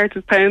 My heart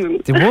is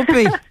pounding. It would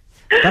be.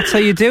 That's how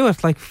you do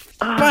it. Like,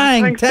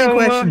 bang, thanks 10 so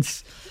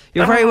questions.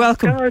 You're very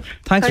welcome. God.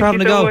 Thanks for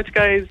having a go. Thank you so much,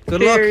 guys.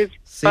 Good Cheers. luck.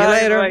 See you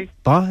later. Bye.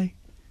 Bye.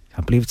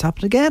 Can't believe it's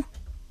happened again.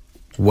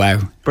 Wow.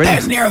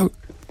 Brilliant.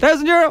 €1,000.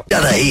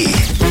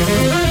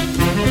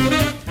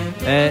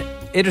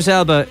 €1,000. Idris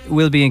Elba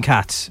will be in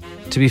Cats.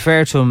 To be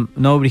fair to him,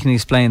 nobody can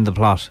explain the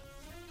plot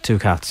to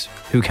Cats.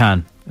 Who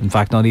can? In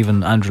fact, not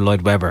even Andrew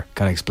Lloyd Webber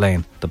can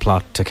explain the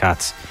plot to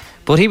Cats.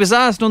 But he was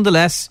asked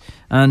nonetheless,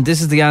 and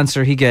this is the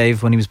answer he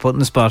gave when he was put in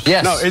the spot.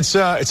 Yes. No, it's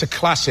a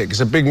classic.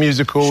 It's a big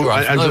musical. Sure,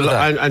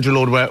 Andrew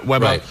Lloyd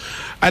Webber. Right.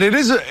 And it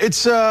is.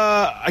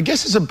 I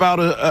guess it's about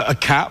a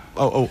cat.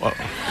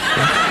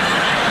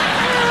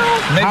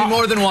 Maybe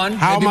more than one.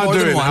 How am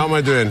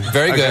I doing?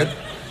 Very good.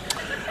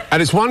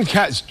 And it's one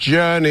cat's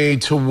journey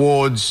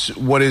towards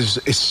what is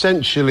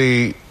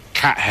essentially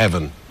cat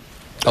heaven.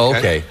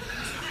 Okay.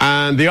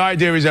 And the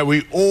idea is that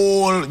we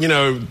all,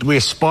 we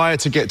aspire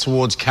to get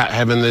towards cat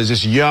heaven. There's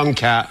this young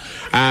cat,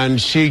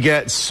 and she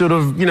gets sort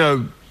of,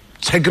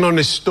 taken on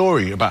this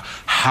story about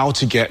how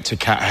to get to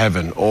cat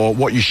heaven, or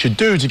what you should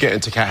do to get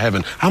into cat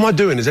heaven. How am I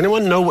doing? Does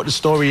anyone know what the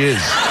story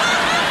is?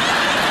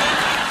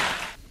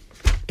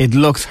 It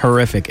looks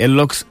horrific. It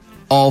looks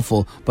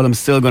awful, but I'm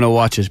still going to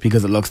watch it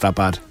because it looks that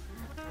bad.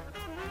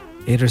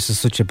 Idris is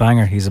such a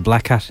banger. He's a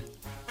black cat.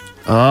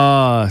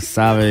 Oh,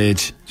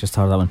 savage. Just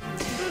thought of that one.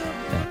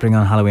 Bring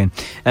on Halloween.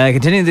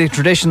 Continuing the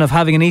tradition of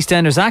having an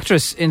EastEnders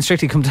actress in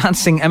Strictly Come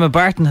Dancing, Emma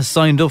Barton has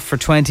signed up for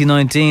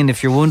 2019.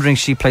 If you're wondering,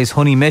 she plays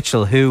Honey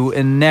Mitchell, who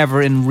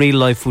never in real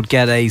life would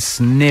get a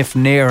sniff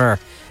near her.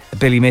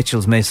 Billy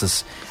Mitchell's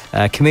missus.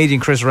 Comedian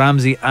Chris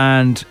Ramsey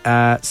and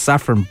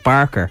Saffron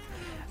Barker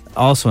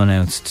also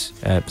announced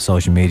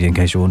social media, in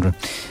case you're wondering.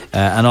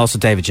 And also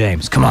David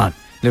James. Come on.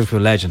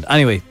 Liverpool legend.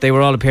 Anyway, they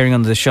were all appearing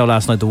on the show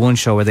last night, the One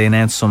Show, where they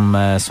announced some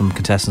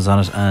contestants on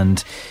it,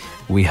 and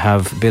we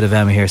have a bit of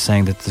Emma here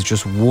saying that there's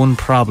just one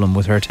problem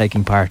with her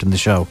taking part in the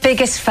show.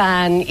 Biggest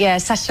fan, yeah,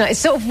 Saturday night.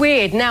 It's sort of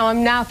weird.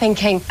 I'm now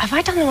thinking, have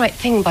I done the right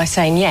thing by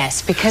saying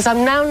yes? Because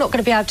I'm now not going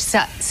to be able to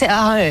sit at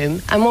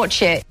home and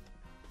watch it.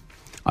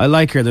 I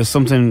like her. There's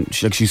something,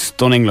 she's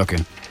stunning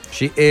looking.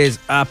 She is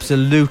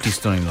absolutely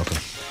stunning looking.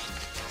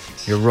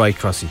 You're right,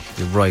 Crossy.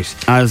 You're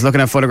right. I was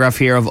looking at a photograph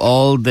here of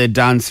all the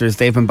dancers.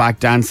 They've been back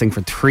dancing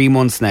for 3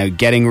 months now,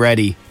 getting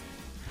ready.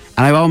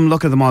 And I'm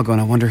looking at them all going,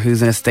 I wonder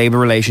who's in a stable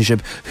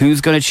relationship,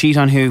 who's going to cheat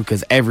on who,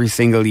 because every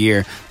single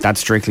year that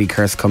Strictly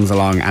curse comes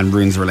along and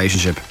ruins the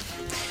relationship.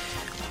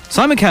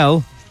 Simon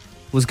Cowell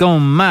was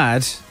going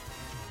mad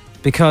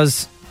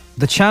because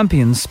the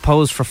champions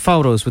posed for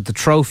photos with the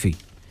trophy,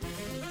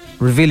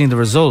 revealing the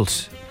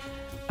result.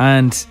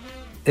 And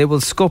it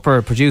will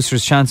scupper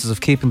producers' chances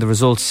of keeping the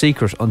results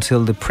secret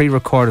until the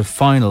pre-recorded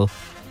final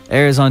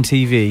airs on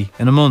TV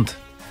in a month.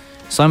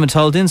 Simon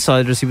told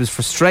insiders he was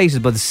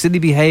frustrated by the silly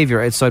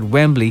behaviour outside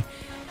Wembley.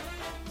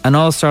 An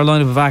all-star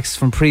lineup of acts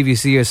from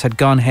previous years had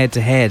gone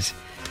head-to-head.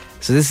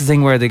 So this is the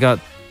thing where they got,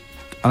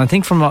 and I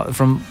think from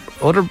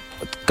other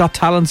Got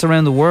Talents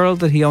around the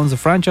world that he owns a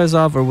franchise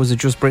of, or was it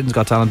just Britain's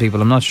Got Talent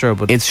people? I'm not sure,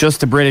 but it's just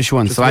the British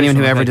one. So anyone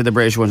who ever did the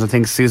British ones, I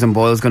think Susan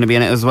Boyle is going to be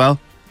in it as well.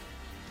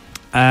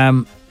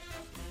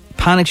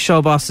 Panic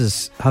show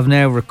bosses have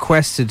now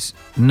requested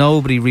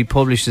nobody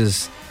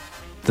republishes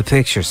the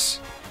pictures.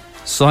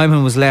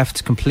 Simon was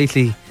left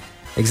completely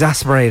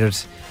exasperated.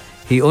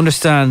 He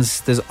understands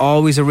there's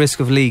always a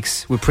risk of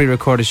leaks with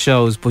pre-recorded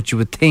shows, but you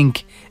would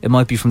think it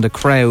might be from the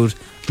crowd,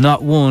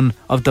 not one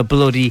of the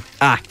bloody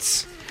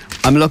acts.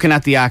 I'm looking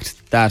at the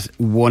act that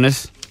won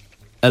it,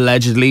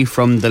 allegedly,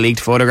 from the leaked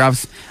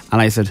photographs,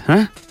 and I said,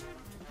 huh?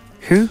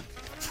 Who?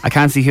 I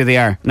can't see who they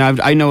are. Now,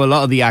 I know a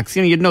lot of the acts.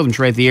 You'd know them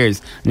throughout the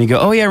years. And you go,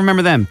 oh yeah,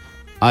 remember them.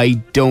 I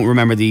don't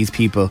remember these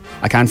people.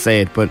 I can't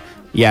say it, but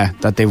yeah,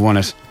 that they've won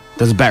it.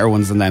 There's better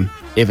ones than them,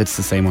 if it's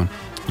the same one.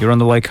 You're on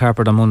the white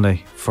carpet on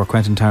Monday for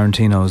Quentin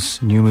Tarantino's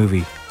new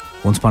movie,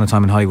 Once Upon a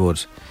Time in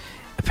Hollywood.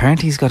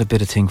 Apparently he's got a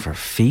bit of thing for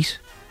feet.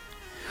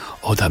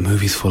 Oh, that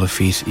movie's full of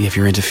feet. If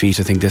you're into feet,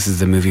 I think this is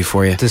the movie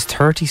for you. There's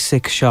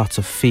 36 shots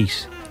of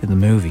feet in the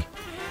movie.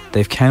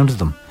 They've counted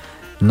them.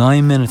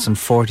 9 minutes and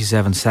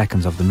 47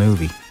 seconds of the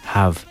movie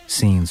have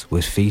scenes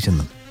with feet in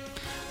them.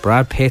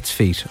 Brad Pitt's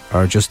feet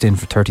are just in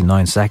for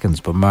 39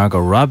 seconds, but Margot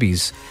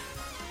Robbie's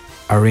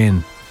are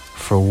in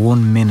for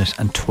 1 minute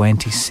and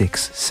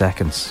 26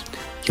 seconds.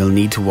 You'll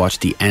need to watch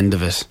the end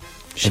of it.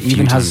 She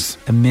even has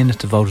a minute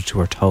devoted to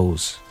her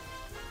toes.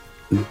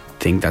 I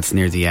think that's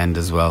near the end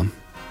as well.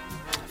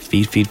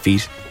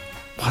 Feet.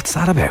 What's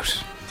that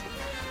about?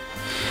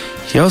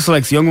 He also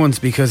likes young ones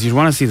because you'd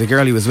want to see the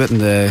girl he was with in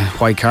the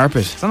white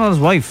carpet. Is that not his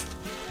wife?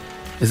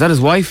 Is that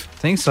his wife? I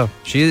think so.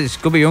 She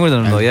could be younger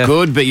than him though, yeah. A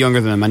good bit younger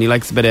than him, and he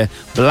likes a bit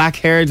of black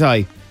hair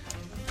dye.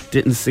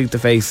 Didn't suit the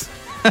face.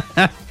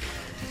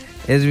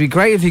 It'd be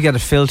great if you get a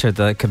filter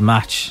that could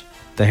match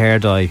the hair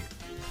dye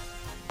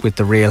with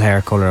the real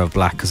hair colour of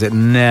black, because it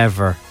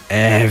never,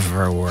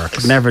 ever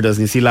works. It never does.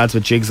 And you see lads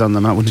with jigs on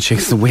them, not with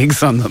jigs and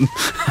wigs on them.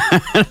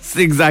 It's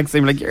the exact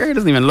same. Like, your hair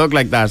doesn't even look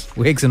like that.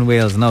 Wigs and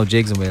wheels, no,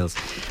 jigs and wheels.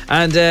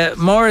 And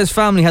Maura's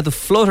family had the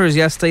flutters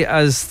yesterday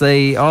as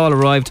they all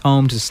arrived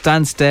home to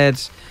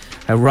Stansted.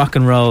 A rock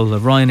and roll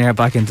of Ryanair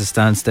back into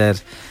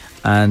Stansted.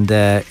 And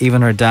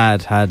even her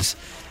dad had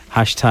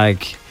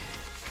hashtag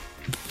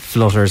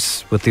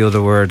flutters with the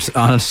other words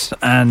on it,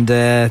 and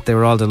they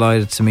were all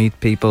delighted to meet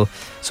people.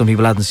 Some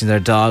people hadn't seen their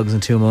dogs in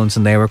 2 months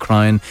and they were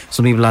crying.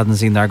 Some people hadn't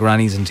seen their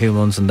grannies in 2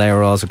 months and they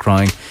were also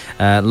crying.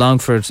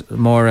 Longford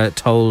Maura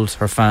told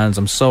her fans,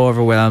 "I'm so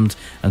overwhelmed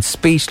and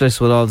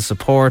speechless with all the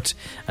support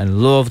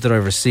and love that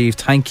I've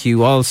received. Thank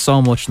you all so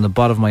much from the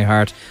bottom of my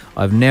heart.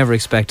 I've never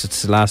expected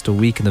to last a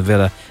week in the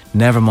villa,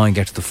 never mind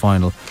get to the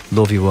final.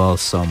 Love you all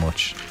so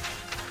much."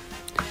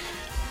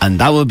 And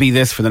that will be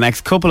this for the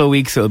next couple of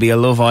weeks. It'll be a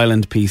Love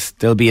Island piece.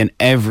 There'll be an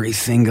every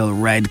single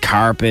red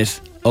carpet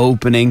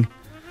opening.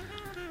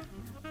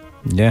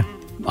 Yeah.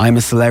 I'm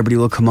a Celebrity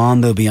will come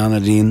on. They'll be on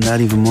it, Ian.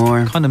 That even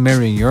more. Kind of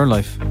mirroring your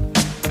life.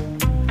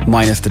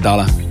 Minus the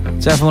dollar.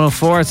 It's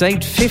F104. It's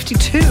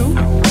 8:52.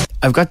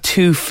 I've got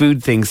 2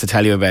 food things to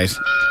tell you about.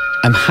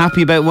 I'm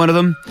happy about one of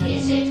them.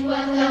 Is it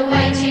worth the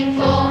waiting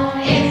for?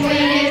 If we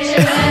live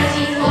to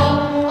 34,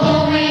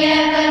 all we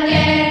ever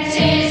get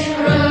is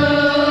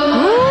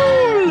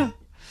rule.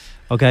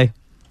 Okay.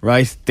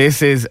 Right,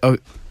 this is...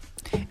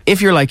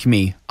 if you're like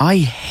me, I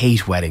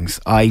hate weddings.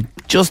 I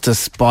just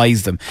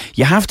despise them.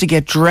 You have to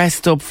get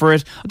dressed up for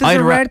it. There's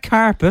a red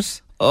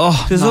carpet.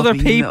 Oh, there's other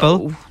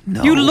people.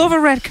 No. You love a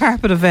red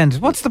carpet event.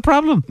 What's the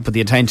problem? But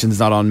the attention's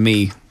not on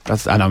me.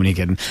 I'm only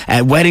kidding.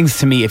 Weddings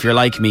to me, if you're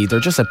like me, they're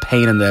just a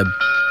pain in the...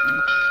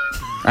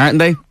 Aren't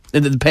they?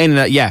 The pain in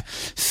that, yeah.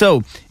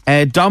 So,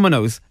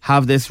 Domino's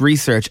have this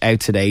research out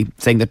today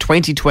saying that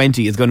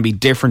 2020 is going to be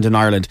different in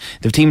Ireland.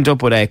 They've teamed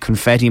up with a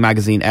Confetti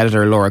magazine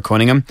editor, Laura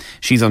Cunningham.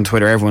 She's on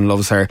Twitter, everyone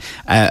loves her,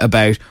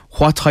 about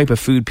what type of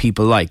food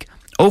people like.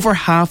 Over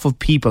half of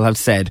people have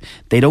said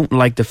they don't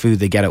like the food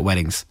they get at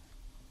weddings.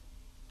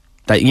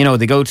 That, you know,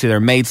 they go to their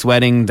mate's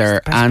wedding,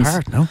 their aunt's...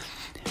 Part, no?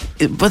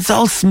 But it's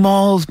all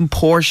small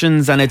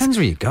portions, and it's... Depends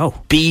where you go.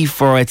 Beef,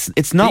 or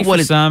it's not beef what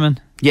or it's... salmon.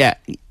 Yeah.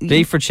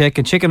 Beef or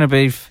chicken, chicken or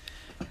beef.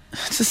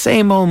 It's the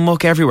same old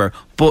muck everywhere.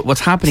 But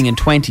what's happening in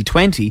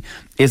 2020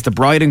 is the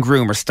bride and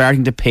groom are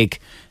starting to pick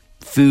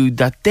food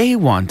that they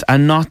want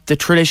and not the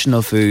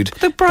traditional food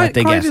that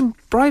they get.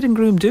 Bride and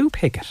groom do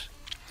pick it.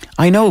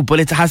 I know, but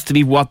it has to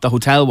be what the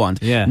hotel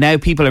want. Yeah. Now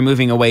people are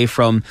moving away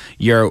from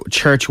your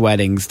church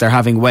weddings. They're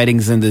having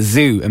weddings in the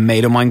zoo. A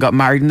mate of mine got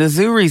married in the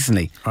zoo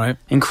recently. Right.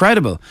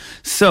 Incredible.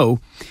 So,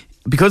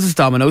 because it's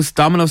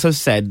Domino's have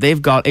said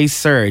they've got a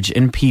surge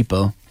in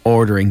people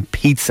ordering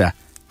pizza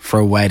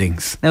for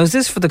weddings. Now, is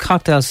this for the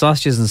cocktail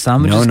sausages and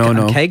sandwiches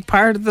No. cake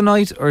part of the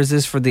night, or is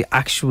this for the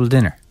actual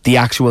dinner? The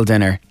actual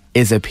dinner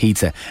is a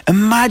pizza.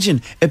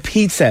 Imagine a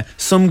pizza,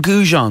 some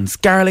goujons,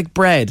 garlic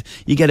bread.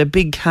 You get a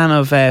big can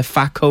of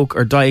Fat Coke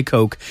or Diet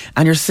Coke,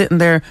 and you're sitting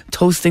there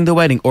toasting the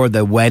wedding. Or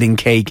the wedding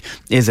cake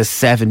is a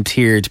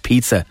 7-tiered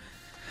pizza.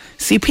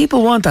 See,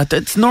 people want that.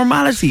 It's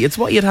normality. It's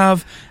what you'd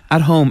have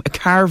at home. A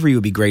carvery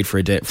would be great for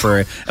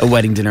a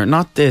wedding dinner,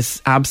 not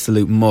this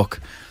absolute muck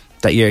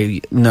that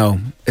no,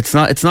 it's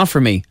not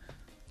for me.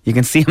 You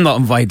can see I'm not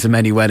invited to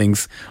many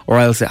weddings, or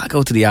I'll say I'll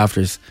go to the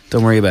afters.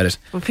 Don't worry about it.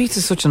 Well,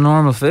 pizza's such a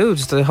normal food.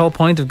 It's the whole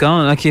point of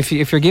going. Like if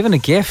you're given a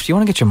gift, you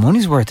want to get your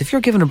money's worth. If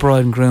you're giving a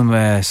bride and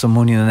groom some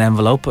money in an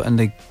envelope and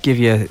they give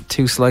you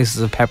 2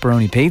 slices of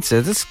pepperoni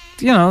pizza, that's,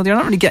 you're not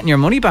really getting your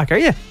money back, are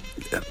you?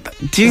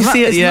 Do you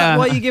see it? Isn't that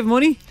why you give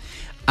money?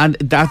 And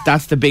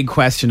that's the big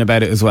question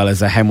about it as well,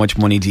 is how much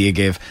money do you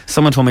give?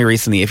 Someone told me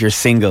recently, if you're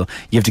single,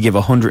 you have to give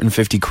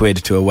 150 quid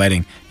to a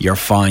wedding. You're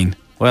fine.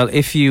 Well,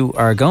 if you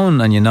are going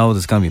and you know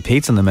there's going to be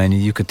pizza on the menu,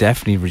 you could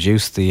definitely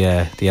reduce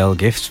the old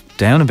gift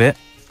down a bit.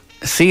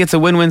 See, it's a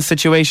win-win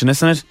situation,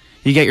 isn't it?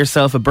 You get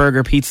yourself a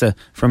burger pizza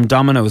from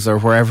Domino's or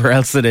wherever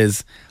else it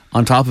is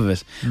on top of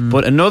it.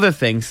 But another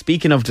thing,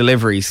 speaking of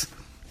deliveries,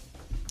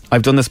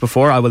 I've done this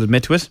before, I will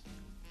admit to it.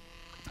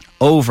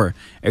 Over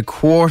a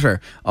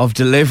quarter of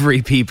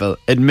delivery people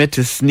admit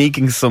to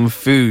sneaking some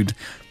food,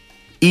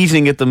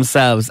 eating it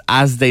themselves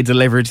as they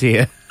deliver to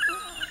you.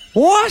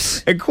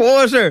 What? A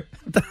quarter.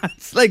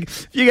 That's like,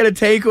 if you get a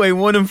takeaway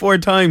 1 in 4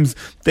 times,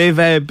 they've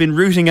been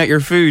rooting at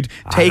your food,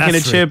 taking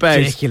a chip out.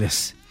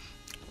 Ridiculous.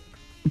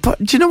 But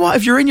do you know what?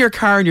 If you're in your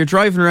car and you're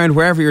driving around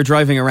wherever you're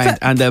driving around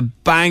and a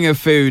bang of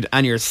food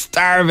and you're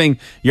starving,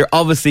 you're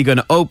obviously going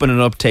to open it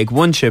up, take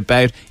 1 chip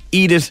out,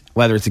 eat it,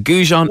 whether it's a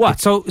goujon.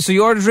 What? So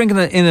you order a drink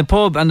in a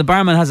pub and the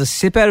barman has a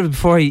sip out of it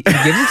before he gives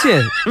it to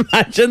you?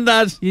 Imagine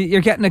that.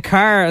 You're getting a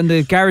car and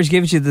the garage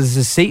gives you, there's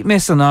a seat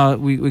missing. Oh,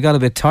 we got a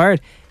bit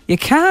tired. You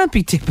can't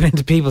be tipping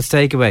into people's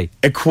takeaway.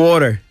 A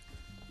quarter.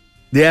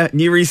 Yeah,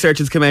 new research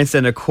has come out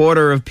saying a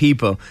quarter of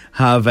people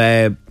have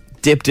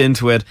dipped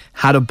into it,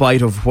 had a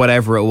bite of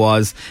whatever it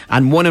was,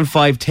 and 1 in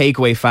 5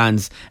 takeaway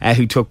fans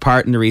who took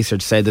part in the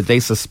research said that they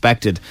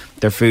suspected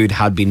their food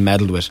had been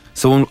meddled with.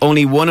 So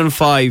only 1 in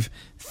 5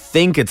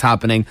 think it's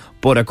happening,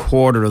 but a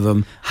quarter of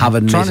them have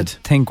I'm trying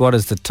admitted. to think what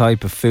is the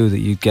type of food that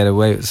you'd get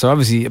away with. So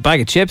obviously, a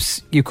bag of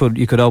chips, you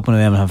could open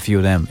them and have a few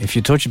of them. If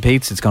you touch a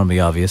pizza, it's going to be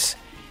obvious.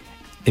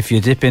 If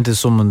you dip into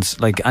someone's,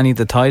 like any of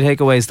the Thai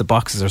takeaways, the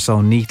boxes are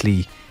so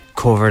neatly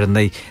covered, and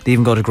they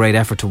even go to great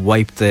effort to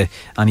wipe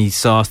any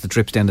sauce that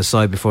drips down the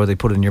side before they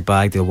put it in your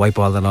bag. They'll wipe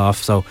all that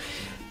off. So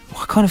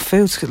what kind of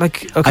foods?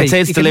 Like, okay, I'd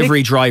say it's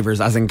delivery drivers,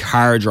 as in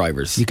car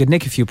drivers. You could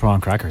nick a few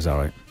prawn crackers, all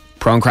right.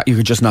 You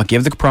could just not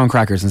give the prawn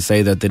crackers and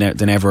say that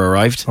they never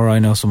arrived. Or I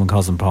know someone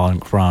calls them prawn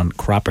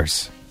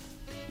crappers.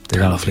 They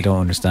don't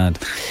understand.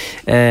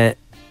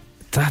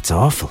 That's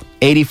awful.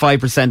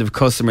 85% of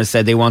customers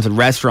said they wanted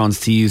restaurants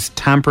to use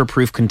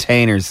tamper-proof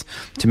containers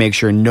to make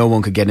sure no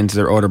one could get into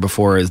their order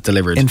before it is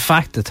delivered. In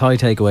fact, the Thai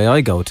takeaway I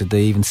go to,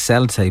 they even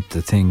sellotape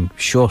the thing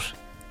shut.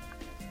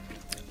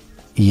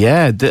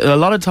 Yeah, a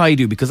lot of Thai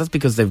do,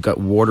 because they've got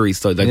watery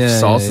stuff, like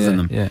sauces in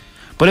them. Yeah.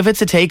 But if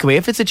it's a takeaway,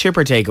 if it's a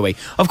chipper takeaway,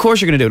 of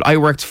course you're going to do it. I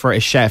worked for a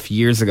chef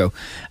years ago,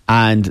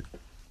 and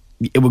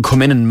it would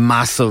come in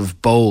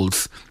massive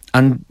bowls,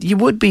 and you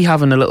would be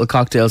having a little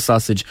cocktail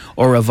sausage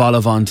or a vol au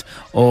vent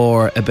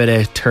or a bit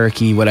of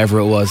turkey, whatever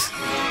it was.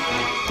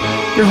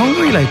 You're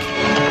hungry, like.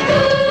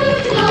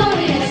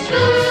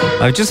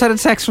 I just had a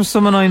text from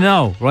someone I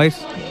know, right?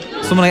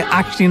 Someone I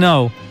actually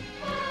know.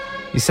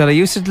 He said, I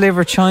used to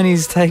deliver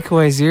Chinese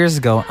takeaways years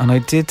ago, and I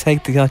did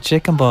take the hot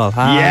chicken ball.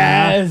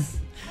 Yes!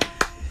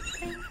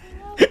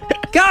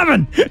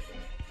 Gavin!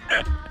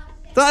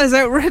 That is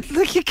outrageous.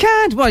 Like, you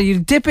can't. What, you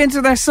dip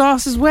into their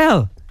sauce as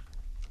well?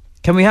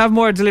 Can we have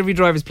more delivery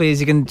drivers,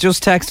 please? You can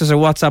just text us or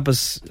WhatsApp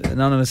us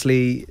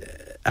anonymously.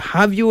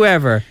 Have you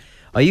ever...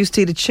 I used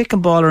to eat a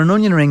chicken ball or an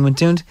onion ring when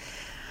doing...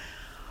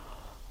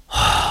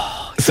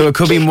 So it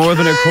could be more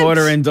than a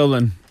quarter in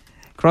Dublin.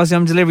 Crossy,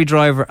 I'm a delivery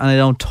driver and I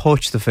don't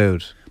touch the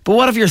food. But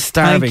what if you're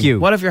starving? Thank you.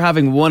 What if you're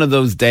having one of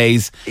those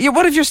days? Yeah,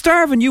 what if you're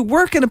starving? You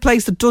work in a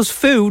place that does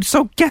food,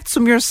 so get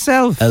some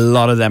yourself. A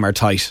lot of them are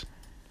tight.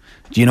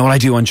 Do you know what I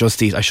do on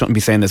Just Eat? I shouldn't be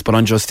saying this, but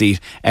on Just Eat,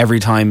 every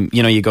time,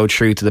 you go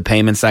through to the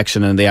payment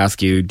section and they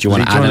ask you, do you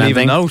want to add anything? Leave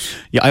a note?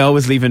 Yeah, I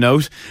always leave a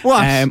note.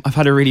 What? I've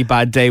had a really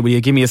bad day. Will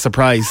you give me a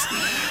surprise?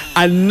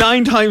 And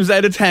 9 times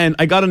out of 10,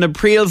 I got an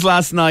April's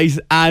last night,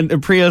 and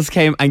April's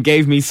came and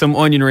gave me some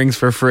onion rings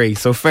for free.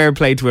 So fair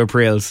play to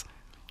April's.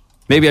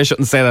 Maybe I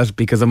shouldn't say that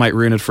because I might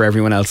ruin it for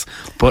everyone else.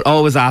 But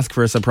always ask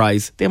for a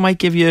surprise. They might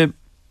give you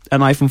a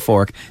knife and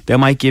fork. They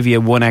might give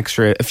you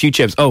a few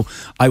chips. Oh,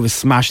 I was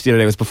smashed the other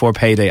day. It was before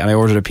payday, and I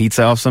ordered a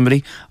pizza off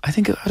somebody. I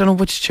don't know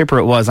which chipper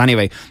it was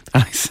anyway.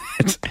 And I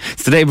said,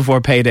 it's the day before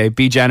payday,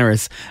 be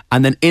generous.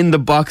 And then in the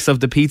box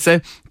of the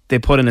pizza, they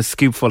put in a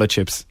scoop full of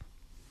chips.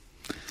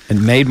 It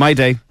made my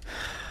day.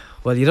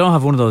 Well, you don't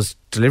have one of those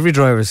delivery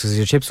drivers because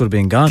your chips would have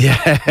been gone.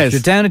 Yes. If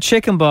you're down a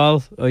chicken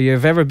ball, or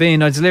you've ever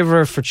been, I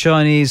deliver for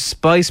Chinese,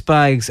 spice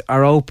bags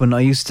are open. I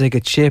used to take a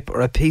chip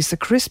or a piece of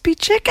crispy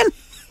chicken.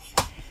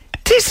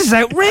 This is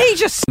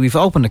outrageous. We've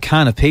opened a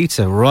can of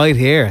pizza right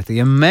here. The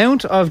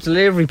amount of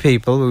delivery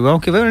people, we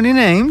won't give out any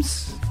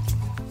names.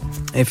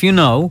 If you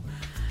know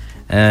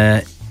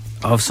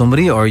of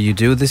somebody, or you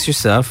do this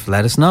yourself,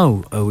 let us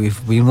know.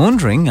 We've been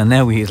wondering, and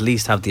now we at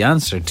least have the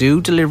answer.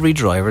 Do delivery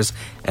drivers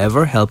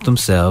ever help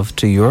themselves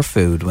to your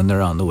food when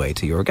they're on the way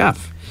to your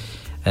gaff?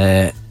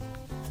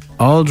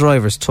 All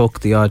drivers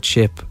took the odd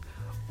chip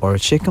or a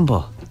chicken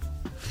ball.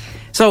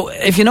 So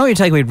if you know your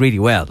takeaway really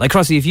well, like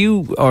Crossy, if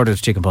you ordered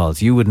chicken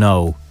balls, you would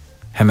know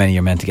how many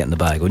you're meant to get in the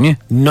bag, wouldn't you?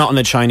 Not in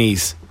a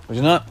Chinese. Would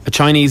you not? A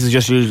Chinese is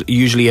just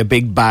usually a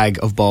big bag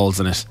of balls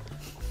in it.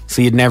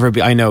 So you'd never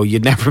be able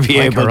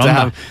to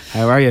have...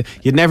 How are you?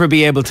 You'd never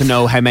be able to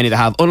know how many they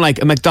have.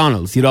 Unlike a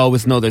McDonald's, you'd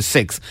always know there's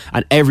 6.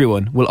 And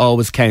everyone will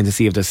always count to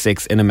see if there's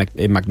 6 in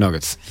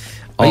McNuggets.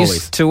 Always. I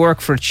used to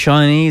work for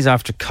Chinese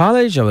after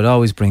college. I would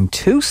always bring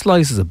 2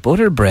 slices of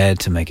buttered bread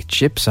to make a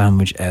chip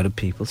sandwich out of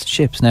people's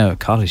chips. Now, a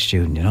college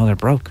student, they're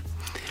broke.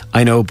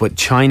 I know, but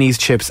Chinese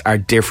chips are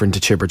different to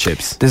chipper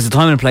chips. There's a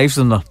time and a place for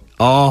them, though.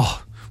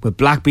 Oh, with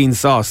black bean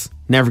sauce.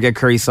 Never get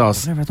curry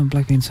sauce. I've never done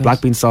black bean sauce.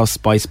 Black bean sauce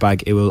spice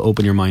bag. It will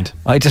open your mind.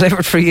 I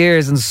delivered for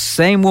years, and the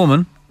same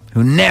woman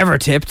who never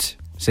tipped,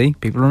 see,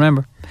 people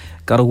remember,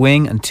 got a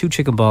wing and 2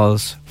 chicken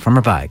balls from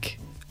her bag.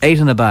 8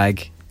 in a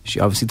bag. She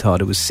obviously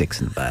thought it was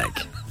 6 in the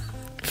bag.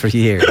 For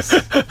years.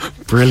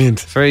 Brilliant.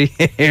 For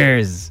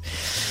years.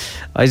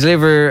 I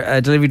deliver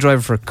a delivery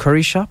driver for a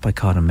curry shop. I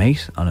caught a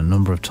mate on a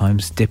number of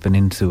times dipping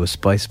into a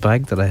spice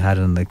bag that I had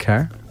in the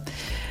car.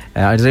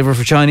 I deliver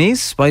for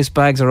Chinese. Spice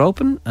bags are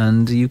open,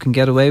 and you can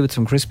get away with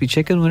some crispy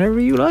chicken whenever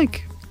you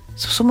like.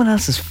 So someone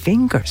else's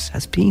fingers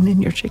has been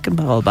in your chicken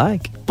ball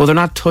bag. But they're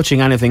not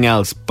touching anything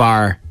else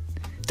bar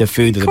the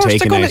food that they're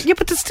taking out. Yeah,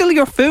 but it's still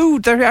your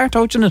food. They are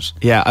touching it.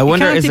 Yeah, I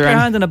wonder, you can't dip your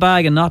hand in a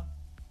bag and not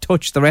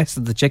touch the rest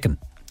of the chicken.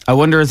 I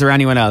wonder, is there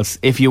anyone else?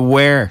 If you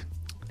were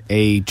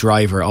a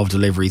driver of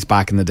deliveries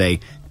back in the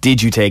day,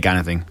 did you take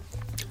anything?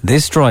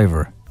 This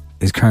driver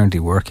is currently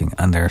working,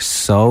 and they're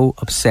so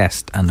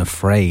obsessed and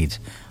afraid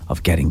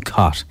of getting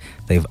caught.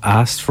 They've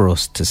asked for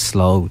us to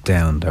slow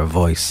down their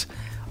voice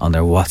on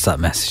their WhatsApp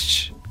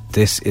message.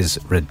 This is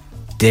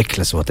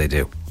ridiculous what they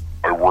do.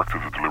 I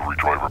worked as a delivery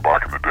driver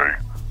back in the day.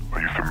 I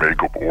used to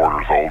make up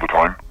orders all the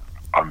time,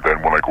 and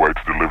then when I go out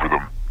to deliver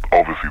them,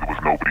 obviously there was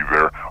nobody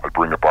there. I'd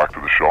bring it back to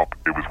the shop.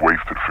 It was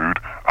wasted food,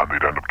 and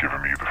they'd end up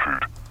giving me the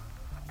food.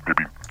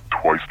 Maybe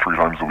twice, 3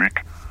 times a week.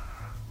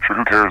 Sure,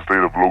 who cares? They'd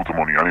have loads of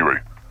money anyway.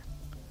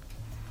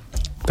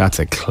 That's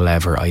a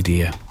clever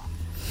idea.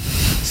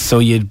 So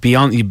you'd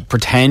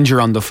pretend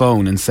you're on the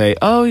phone and say,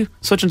 oh,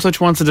 such and such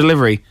wants a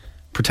delivery.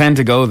 Pretend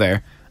to go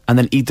there and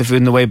then eat the food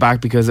on the way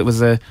back because it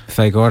was a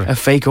fake order. A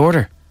fake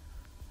order.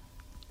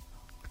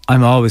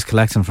 I'm always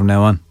collecting from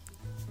now on.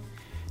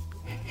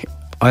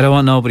 I don't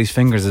want nobody's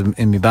fingers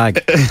in my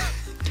bag. I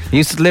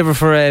used to deliver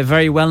for a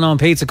very well-known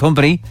pizza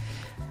company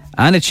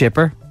and a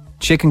chipper.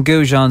 Chicken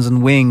goujons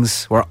and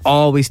wings were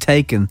always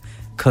taken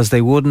because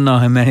they wouldn't know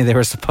how many they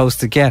were supposed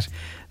to get.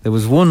 There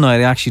was one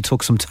night I actually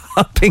took some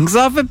toppings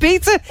off a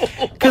pizza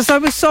because I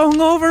was so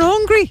hungover and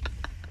hungry.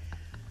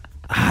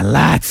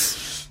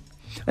 Lads.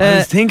 I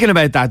was thinking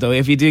about that though.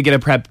 If you do get a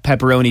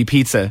pepperoni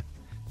pizza,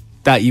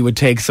 that you would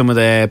take some of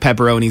the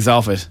pepperonis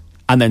off it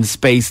and then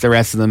space the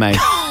rest of them out.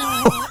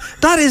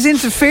 That is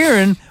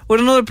interfering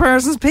with another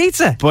person's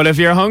pizza. But if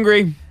you're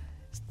hungry,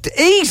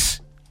 eat.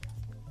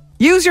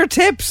 Use your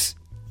tips.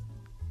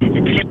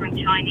 Delivering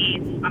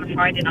Chinese on a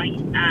Friday night,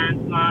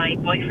 and my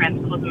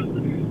boyfriend's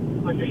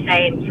cousin was the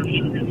same, so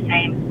he was in the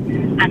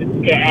same,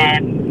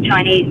 and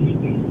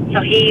Chinese.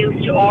 So he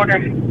used to order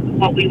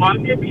what we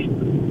wanted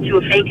to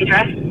a fake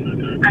address,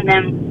 and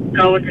then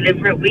go and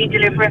deliver it. We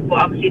deliver it, but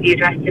obviously the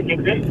address didn't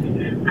exist.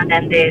 And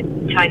then the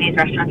Chinese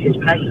restaurant is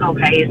like,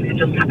 okay, you can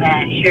just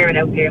share it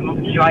out there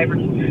amongst the drivers.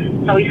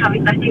 So we have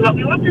exactly what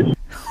we wanted.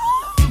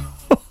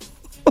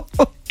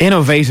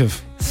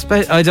 Innovative.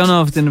 I don't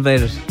know if it's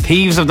innovative.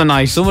 Thieves of the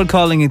night. Someone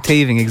calling it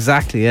thieving,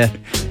 exactly, yeah.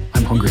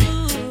 I'm hungry.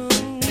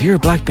 If your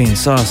black bean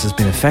sauce has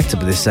been affected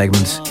by this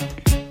segment,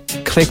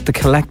 click the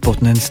collect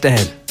button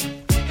instead.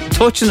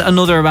 Touching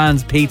another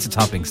man's pizza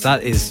toppings,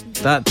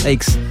 that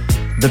takes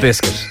the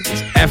biscuit.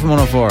 It's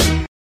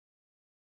FM104.